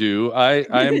going to do. I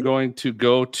am going to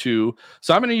go to.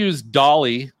 So I'm going to use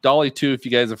Dolly 2. If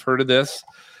you guys have heard of this,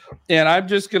 and I'm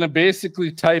just going to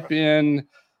basically type in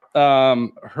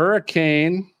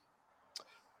hurricane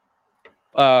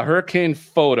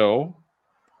photo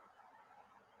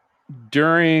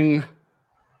during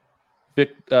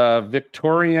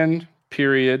Victorian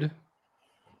period.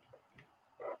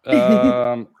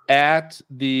 At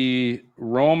the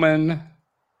Roman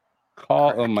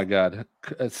oh my God,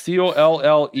 Collesseum.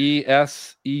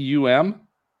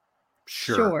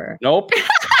 Sure. Nope.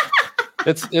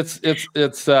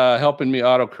 it's helping me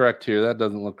autocorrect here. That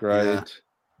doesn't look right.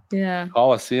 Yeah.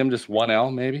 Colosseum, just one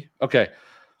L maybe. Okay.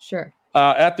 Sure.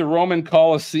 At the Roman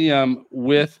Colosseum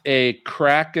with a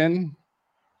Kraken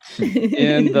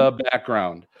in the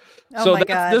background. Oh my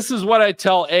God. This is what I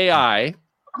tell AI.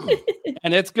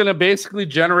 And it's going to basically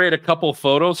generate a couple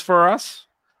photos for us,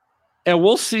 and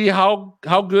we'll see how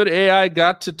good AI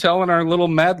got to telling our little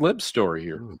Mad Lib story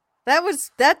here.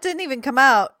 That didn't even come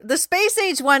out. The space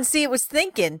age one, see, it was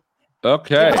thinking.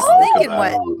 Okay. It was thinking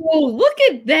what? Oh, look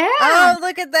at that! Oh,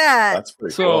 look at that! That's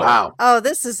pretty cool. Wow. Oh,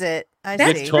 this is it.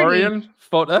 Victorian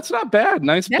photo. That's not bad.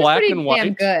 Nice black and white.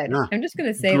 Damn good. Yeah. I'm just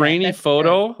going to say grainy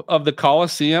photo of the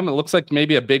Colosseum. It looks like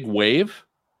maybe a big wave.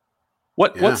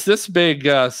 What's this big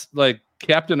like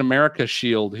Captain America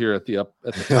shield here at the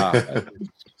top?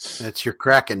 That's your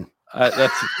Kraken.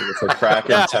 It's a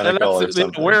Kraken tentacle or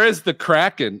something. Where is the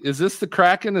Kraken? Is this the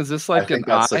Kraken? Is this like an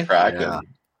eye? The Kraken. Yeah.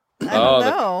 I don't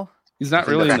know. He's not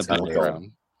really in the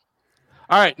background.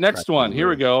 All right, next one. Here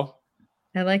we go.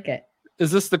 I like it.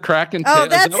 Is this the Kraken? Oh, tail?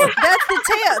 that's the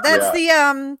tail. That's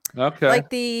the okay. like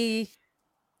the,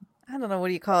 I don't know, what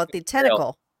do you call it? The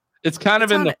tentacle. It's kind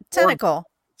of in the tentacle.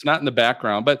 It's not in the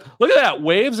background, but look at that.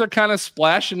 Waves are kind of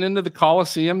splashing into the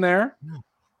Coliseum there.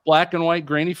 Black and white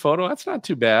grainy photo. That's not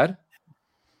too bad.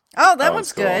 Oh, that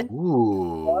one's good.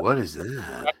 Ooh, what is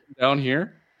that? Down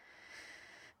here.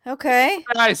 Okay.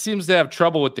 The guy seems to have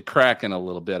trouble with the Kraken a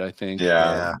little bit, I think.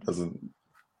 Yeah. And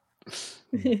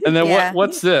then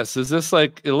what's this? Is this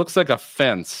like, it looks like a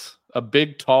fence, a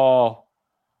big tall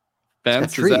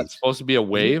fence. Is that supposed to be a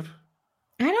wave?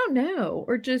 I don't know.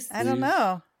 Or just, I don't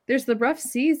know. There's the rough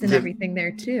seas and everything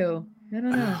there too. I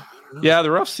don't know. Yeah,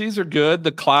 the rough seas are good.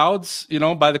 The clouds,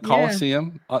 by the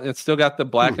Coliseum, it's still got the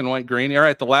black and white green. All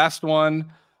right, the last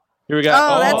one. Here we go.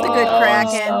 Oh, that's a good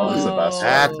Kraken. That's the best one.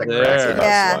 That's the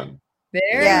Kraken. One.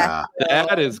 There. Yeah.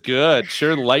 That is good.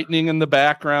 Sure, lightning in the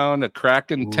background, a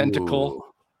Kraken tentacle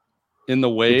in the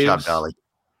waves. Good job, Dolly.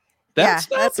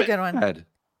 That's a good one.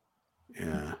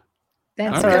 Yeah.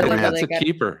 That's All right, really that's a good.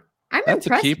 keeper. I'm That's a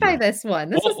impressed keeper. by this one.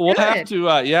 This is We'll good. have to,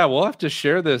 we'll have to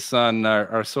share this on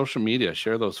our social media.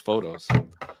 Share those photos.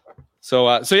 So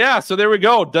there we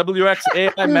go.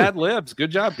 WXAI Mad Libs.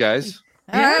 Good job, guys.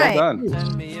 All right. Well done.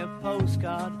 Send me a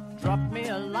postcard, drop me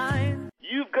a line.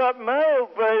 You've got mail,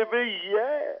 baby.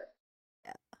 Yeah.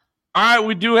 All right,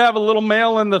 we do have a little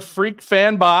mail in the Freak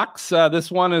fan box. This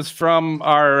one is from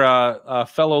our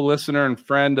fellow listener and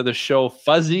friend of the show,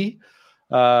 Fuzzy.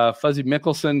 Fuzzy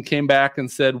Mickelson came back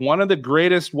and said, one of the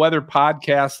greatest weather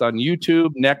podcasts on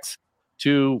YouTube next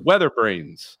to Weather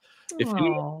Brains. If you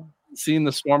haven't seen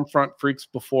the Stormfront Freaks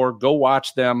before, go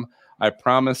watch them. I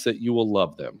promise that you will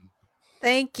love them.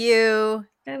 Thank you.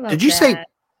 I love Did you say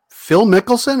Phil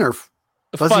Mickelson or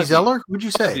Fuzzy Zeller? What'd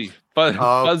you say?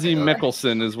 Fuzzy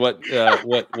Mickelson is what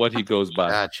he goes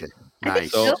by. Gotcha. I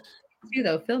think Phil too,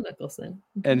 though. Phil Mickelson.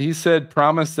 And he said,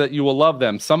 promise that you will love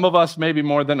them. Some of us maybe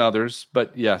more than others,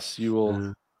 but yes, you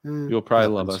will. You'll probably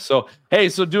love us. So, hey,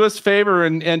 do us a favor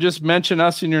and just mention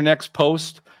us in your next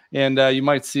post, and you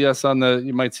might see us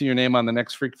you might see your name on the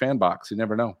next Freak fan box. You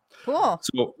never know. Cool.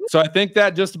 So I think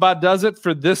that just about does it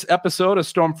for this episode of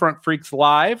Stormfront Freaks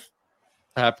Live.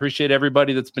 I appreciate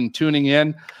everybody that's been tuning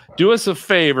in. Do us a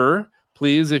favor,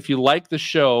 please, if you like the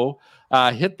show,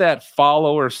 hit that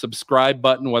follow or subscribe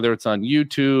button, whether it's on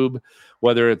YouTube,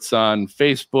 whether it's on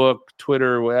Facebook,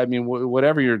 Twitter,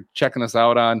 whatever you're checking us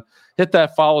out on. Hit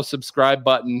that follow, subscribe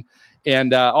button.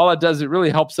 And all it does, it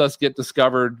really helps us get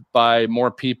discovered by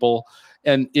more people.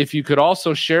 And if you could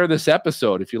also share this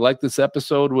episode, if you like this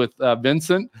episode with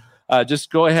Vincent,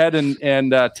 just go ahead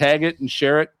and tag it and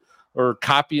share it or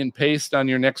copy and paste on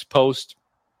your next post.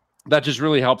 That just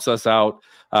really helps us out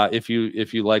if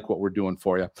you like what we're doing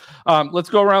for you. Let's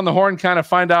go around the horn, kind of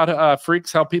find out,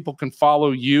 Freaks, how people can follow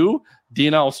you.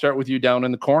 Dina, I'll start with you down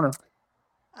in the corner.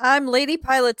 I'm Lady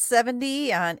Pilot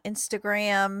 70 on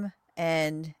Instagram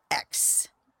and X.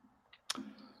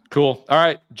 Cool. All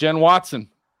right, Jen Watson.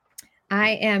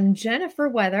 I am Jennifer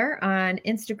Weather on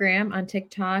Instagram, on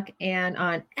TikTok, and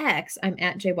on X. I'm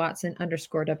at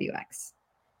JWatson_WX.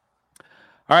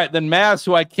 All right, then Maz,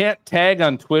 who I can't tag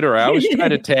on Twitter. I always try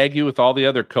to tag you with all the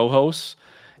other co-hosts,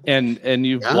 and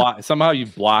you've somehow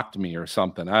you've blocked me or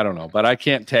something. I don't know, but I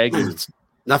can't tag you. It's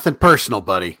nothing personal,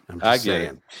 buddy. I'm just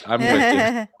saying. I'm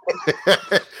with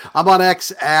you. I'm on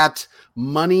X at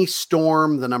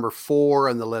MoneyStorm, the number 4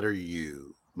 and the letter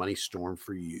U. MoneyStorm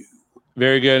for you.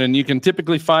 Very good. And you can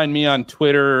typically find me on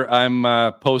Twitter.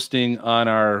 I'm posting on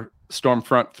our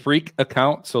Stormfront Freak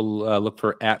account, so look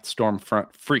for at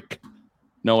Stormfront Freak.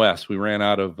 No S. We ran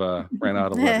out of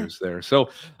letters there. So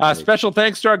special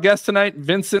thanks to our guest tonight,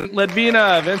 Vincent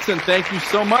Ledvina. Vincent, thank you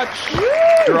so much.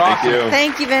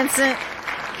 Thank you, Vincent.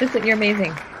 Vincent, you're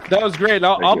amazing. That was great.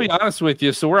 I'll be honest with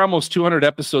you. So we're almost 200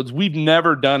 episodes. We've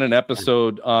never done an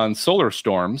episode on solar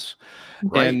storms.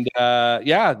 Right. And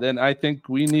then I think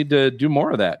we need to do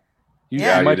more of that. You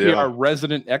might be our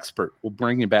resident expert. We'll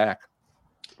bring you back.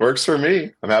 Works for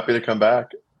me. I'm happy to come back.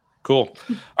 Cool.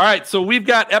 All right. So we've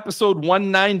got episode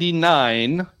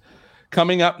 199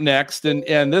 coming up next.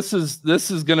 And this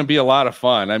is going to be a lot of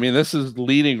fun. I mean, this is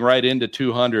leading right into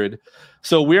 200.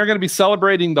 So we are going to be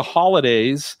celebrating the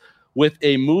holidays with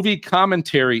a movie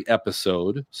commentary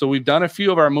episode. So we've done a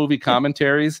few of our movie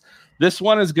commentaries. This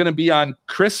one is going to be on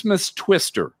Christmas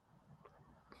Twister.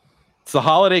 It's the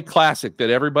holiday classic that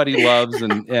everybody loves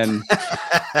and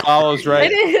follows,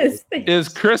 right? It is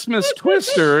Christmas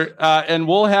Twister, and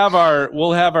we'll have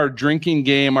our drinking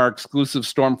game, our exclusive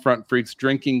Stormfront Freaks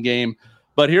drinking game.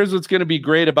 But here's what's going to be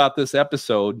great about this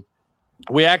episode: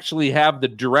 we actually have the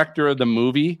director of the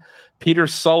movie, Peter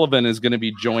Sullivan, is going to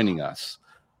be joining us.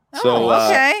 So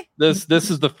okay. This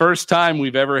is the first time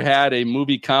we've ever had a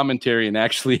movie commentary and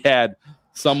actually had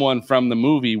someone from the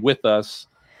movie with us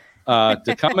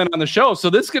to comment on the show. So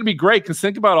this is going to be great because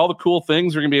think about all the cool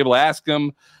things we're going to be able to ask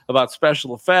them about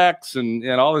special effects and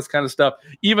all this kind of stuff.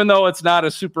 Even though it's not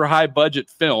a super high budget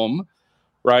film,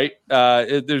 right?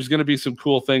 There's going to be some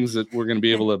cool things that we're going to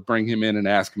be able to bring him in and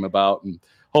ask him about, and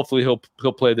hopefully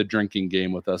he'll play the drinking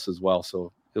game with us as well.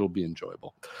 So it'll be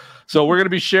enjoyable. So we're going to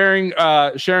be sharing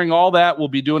all that. We'll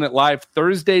be doing it live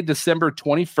Thursday, December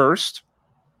 21st.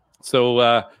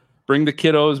 So bring the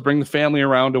kiddos, bring the family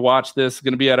around to watch this. It's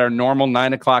going to be at our normal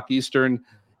 9:00 Eastern,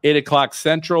 8:00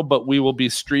 Central, but we will be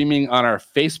streaming on our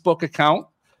Facebook account.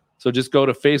 So just go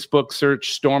to Facebook,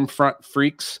 search Stormfront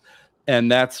Freaks,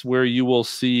 and that's where you will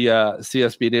see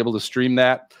us being able to stream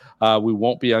that. We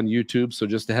won't be on YouTube, so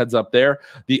just a heads up there.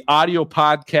 The audio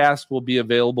podcast will be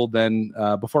available then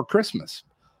before Christmas.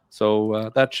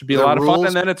 So that should be a lot of fun,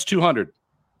 and then it's 200.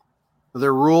 Are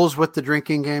there rules with the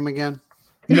drinking game again?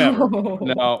 Never.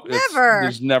 No, never.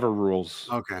 There's never rules.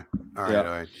 Okay. All right. Yeah. All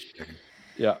right.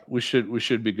 Yeah, we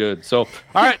should be good. So,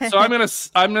 all right. So I'm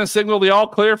gonna signal the all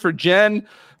clear for Jen,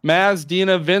 Maz,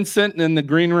 Dina, Vincent, and in the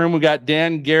green room we got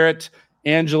Dan, Garrett,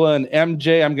 Angela, and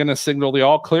MJ. I'm gonna signal the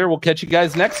all clear. We'll catch you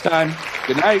guys next time.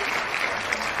 Good night.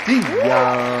 See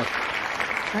ya.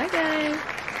 Bye, guys.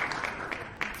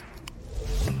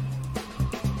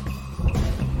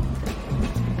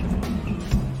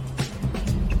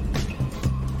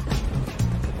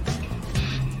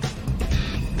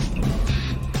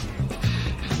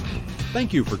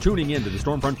 Thank you for tuning in to the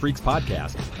Stormfront Freaks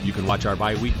podcast. You can watch our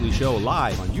bi-weekly show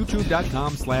live on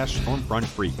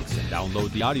youtube.com/StormfrontFreaks and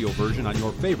download the audio version on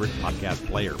your favorite podcast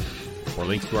player. For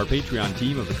links to our Patreon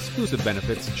team of exclusive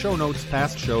benefits, show notes,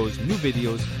 past shows, new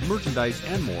videos, merchandise,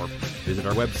 and more, visit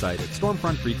our website at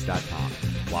stormfrontfreaks.com.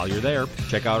 While you're there,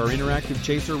 check out our interactive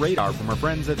chaser radar from our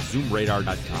friends at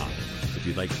zoomradar.com. If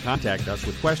you'd like to contact us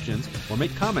with questions or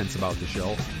make comments about the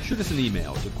show, shoot us an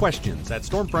email to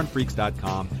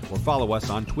questions@stormfrontfreaks.com or follow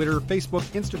us on Twitter, Facebook,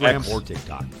 Instagram, or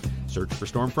TikTok. Search for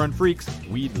Stormfront Freaks.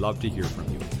 We'd love to hear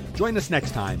from you. Join us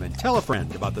next time and tell a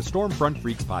friend about the Stormfront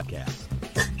Freaks podcast.